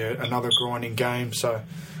obviously another grinding game. So,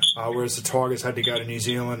 whereas the Tigers had to go to New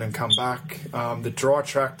Zealand and come back, the dry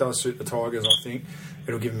track does suit the Tigers, I think.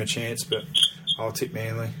 It'll give them a chance, but I'll tip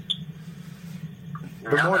Manly.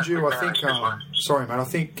 But mind you, I think... sorry, mate. I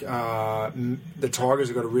think the Tigers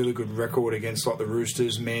have got a really good record against like the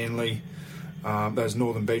Roosters, Manly, those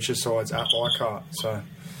Northern Beaches sides at Leichhardt. So,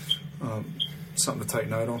 something to take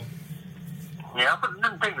note on. Yeah, I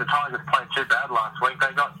didn't think the Tigers played too bad last week.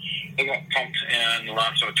 They got pumped in the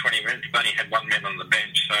last sort of 20 minutes. They only had one man on the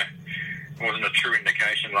bench, so it wasn't a true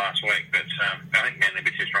indication last week. But I think Manly be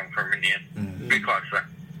too strong for them in the end. Be close, though.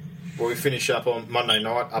 Well, we finish up on Monday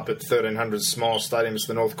night up at 1300 Smile Stadium. It's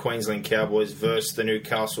the North Queensland Cowboys versus the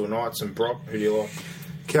Newcastle Knights. And Brock, who do you like?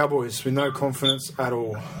 Cowboys with no confidence at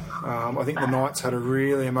all. I think the Knights had a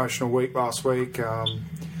really emotional week last week. A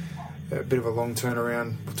bit of a long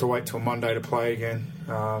turnaround to wait till Monday to play again.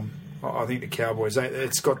 I think the Cowboys,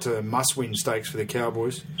 it's got to must-win stakes for the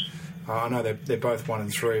Cowboys. I know they're both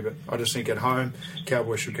 1-3, but I just think at home,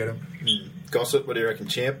 Cowboys should get them. Gossip, what do you reckon,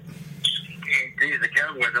 champ? Geez, the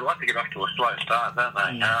Cowboys, they like to get off to a slow start, don't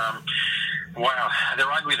they? Wow,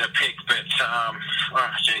 they're ugly to pick, but I'll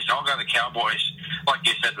go the Cowboys. Like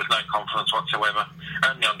you said, with no confidence whatsoever,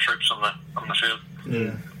 only on troops on the field.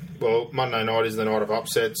 Well, Monday night is the night of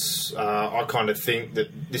upsets. I kind of think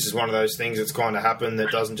that this is one of those things that's kind of happened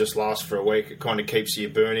that doesn't just last for a week. It kind of keeps you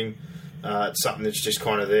burning. It's something that's just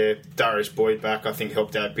kind of there. Darius Boyd back, I think,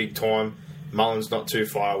 helped out big time. Mullen's not too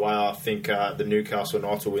far away. I think the Newcastle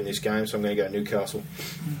Knights will win this game, so I'm going to go Newcastle.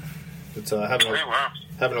 But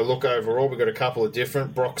having a look overall, we've got a couple of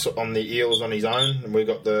different. Brock's on the Eels on his own, and we've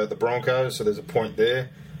got the Broncos, so there's a point there.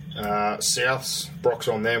 Souths, Brock's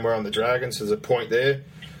on them, we're on the Dragons, so there's a point there.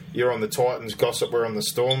 You're on the Titans, Gossip, we're on the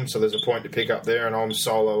Storm, so there's a point to pick up there, and I'm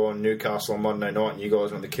solo on Newcastle on Monday night, and you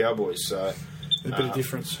guys are on the Cowboys. So a bit of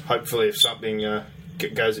difference. Hopefully, if something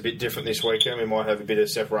goes a bit different this weekend, we might have a bit of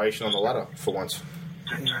separation on the ladder for once.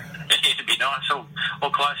 It'd be nice, all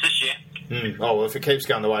close this year. Oh, well, if it keeps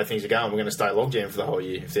going the way things are going, we're going to stay logjam for the whole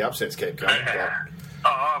year if the upsets keep going.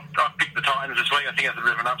 I've picked the Titans this week. I think that's a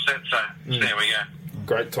bit of an upset, so there we go.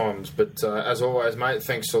 Great times. But as always, mate,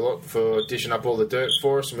 thanks a lot for dishing up all the dirt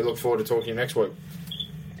for us, and we look forward to talking to you next week.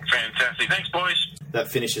 Fantastic. Thanks, boys. That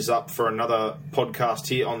finishes up for another podcast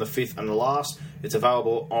here on the Fifth and the Last. It's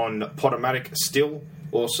available on Podomatic still,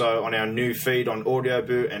 also on our new feed on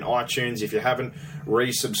Audioboo and iTunes. If you haven't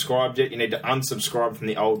resubscribed yet, you need to unsubscribe from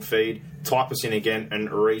the old feed, type us in again and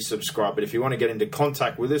resubscribe. But if you want to get into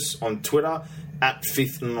contact with us on Twitter, at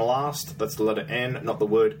Fifth and the Last, that's the letter N, not the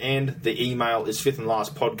word and. The email is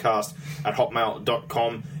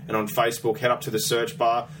fifthandlastpodcast@hotmail.com, and on Facebook, head up to the search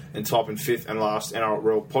bar and type in Fifth and Last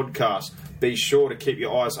NRL Podcast. Be sure to keep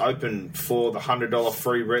your eyes open for the $100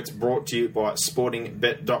 free bets brought to you by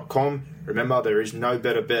sportingbet.com. Remember, there is no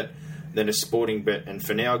better bet than a sporting bet. And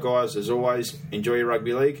for now, guys, as always, enjoy your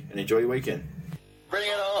rugby league and enjoy your weekend. Bring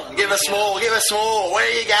it on. Give us more. Where are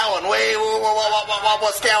you going?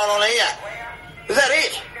 What's going on here? Is that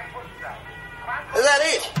it?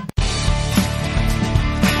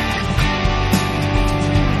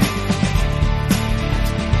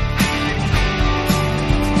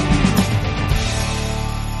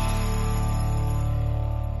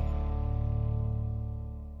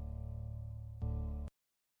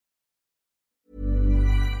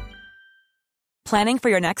 Planning for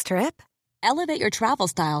your next trip? Elevate your travel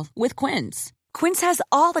style with Quince. Quince has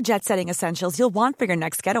all the jet-setting essentials you'll want for your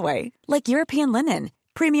next getaway, like European linen,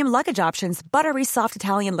 premium luggage options, buttery soft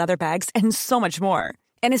Italian leather bags, and so much more.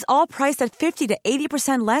 And is all priced at 50 to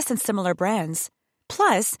 80% less than similar brands.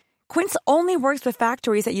 Plus, Quince only works with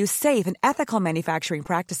factories that use safe and ethical manufacturing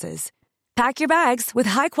practices. Pack your bags with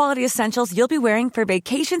high-quality essentials you'll be wearing for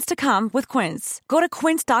vacations to come with Quince. Go to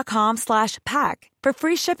quince.com/pack for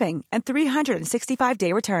free shipping and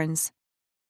 365-day returns.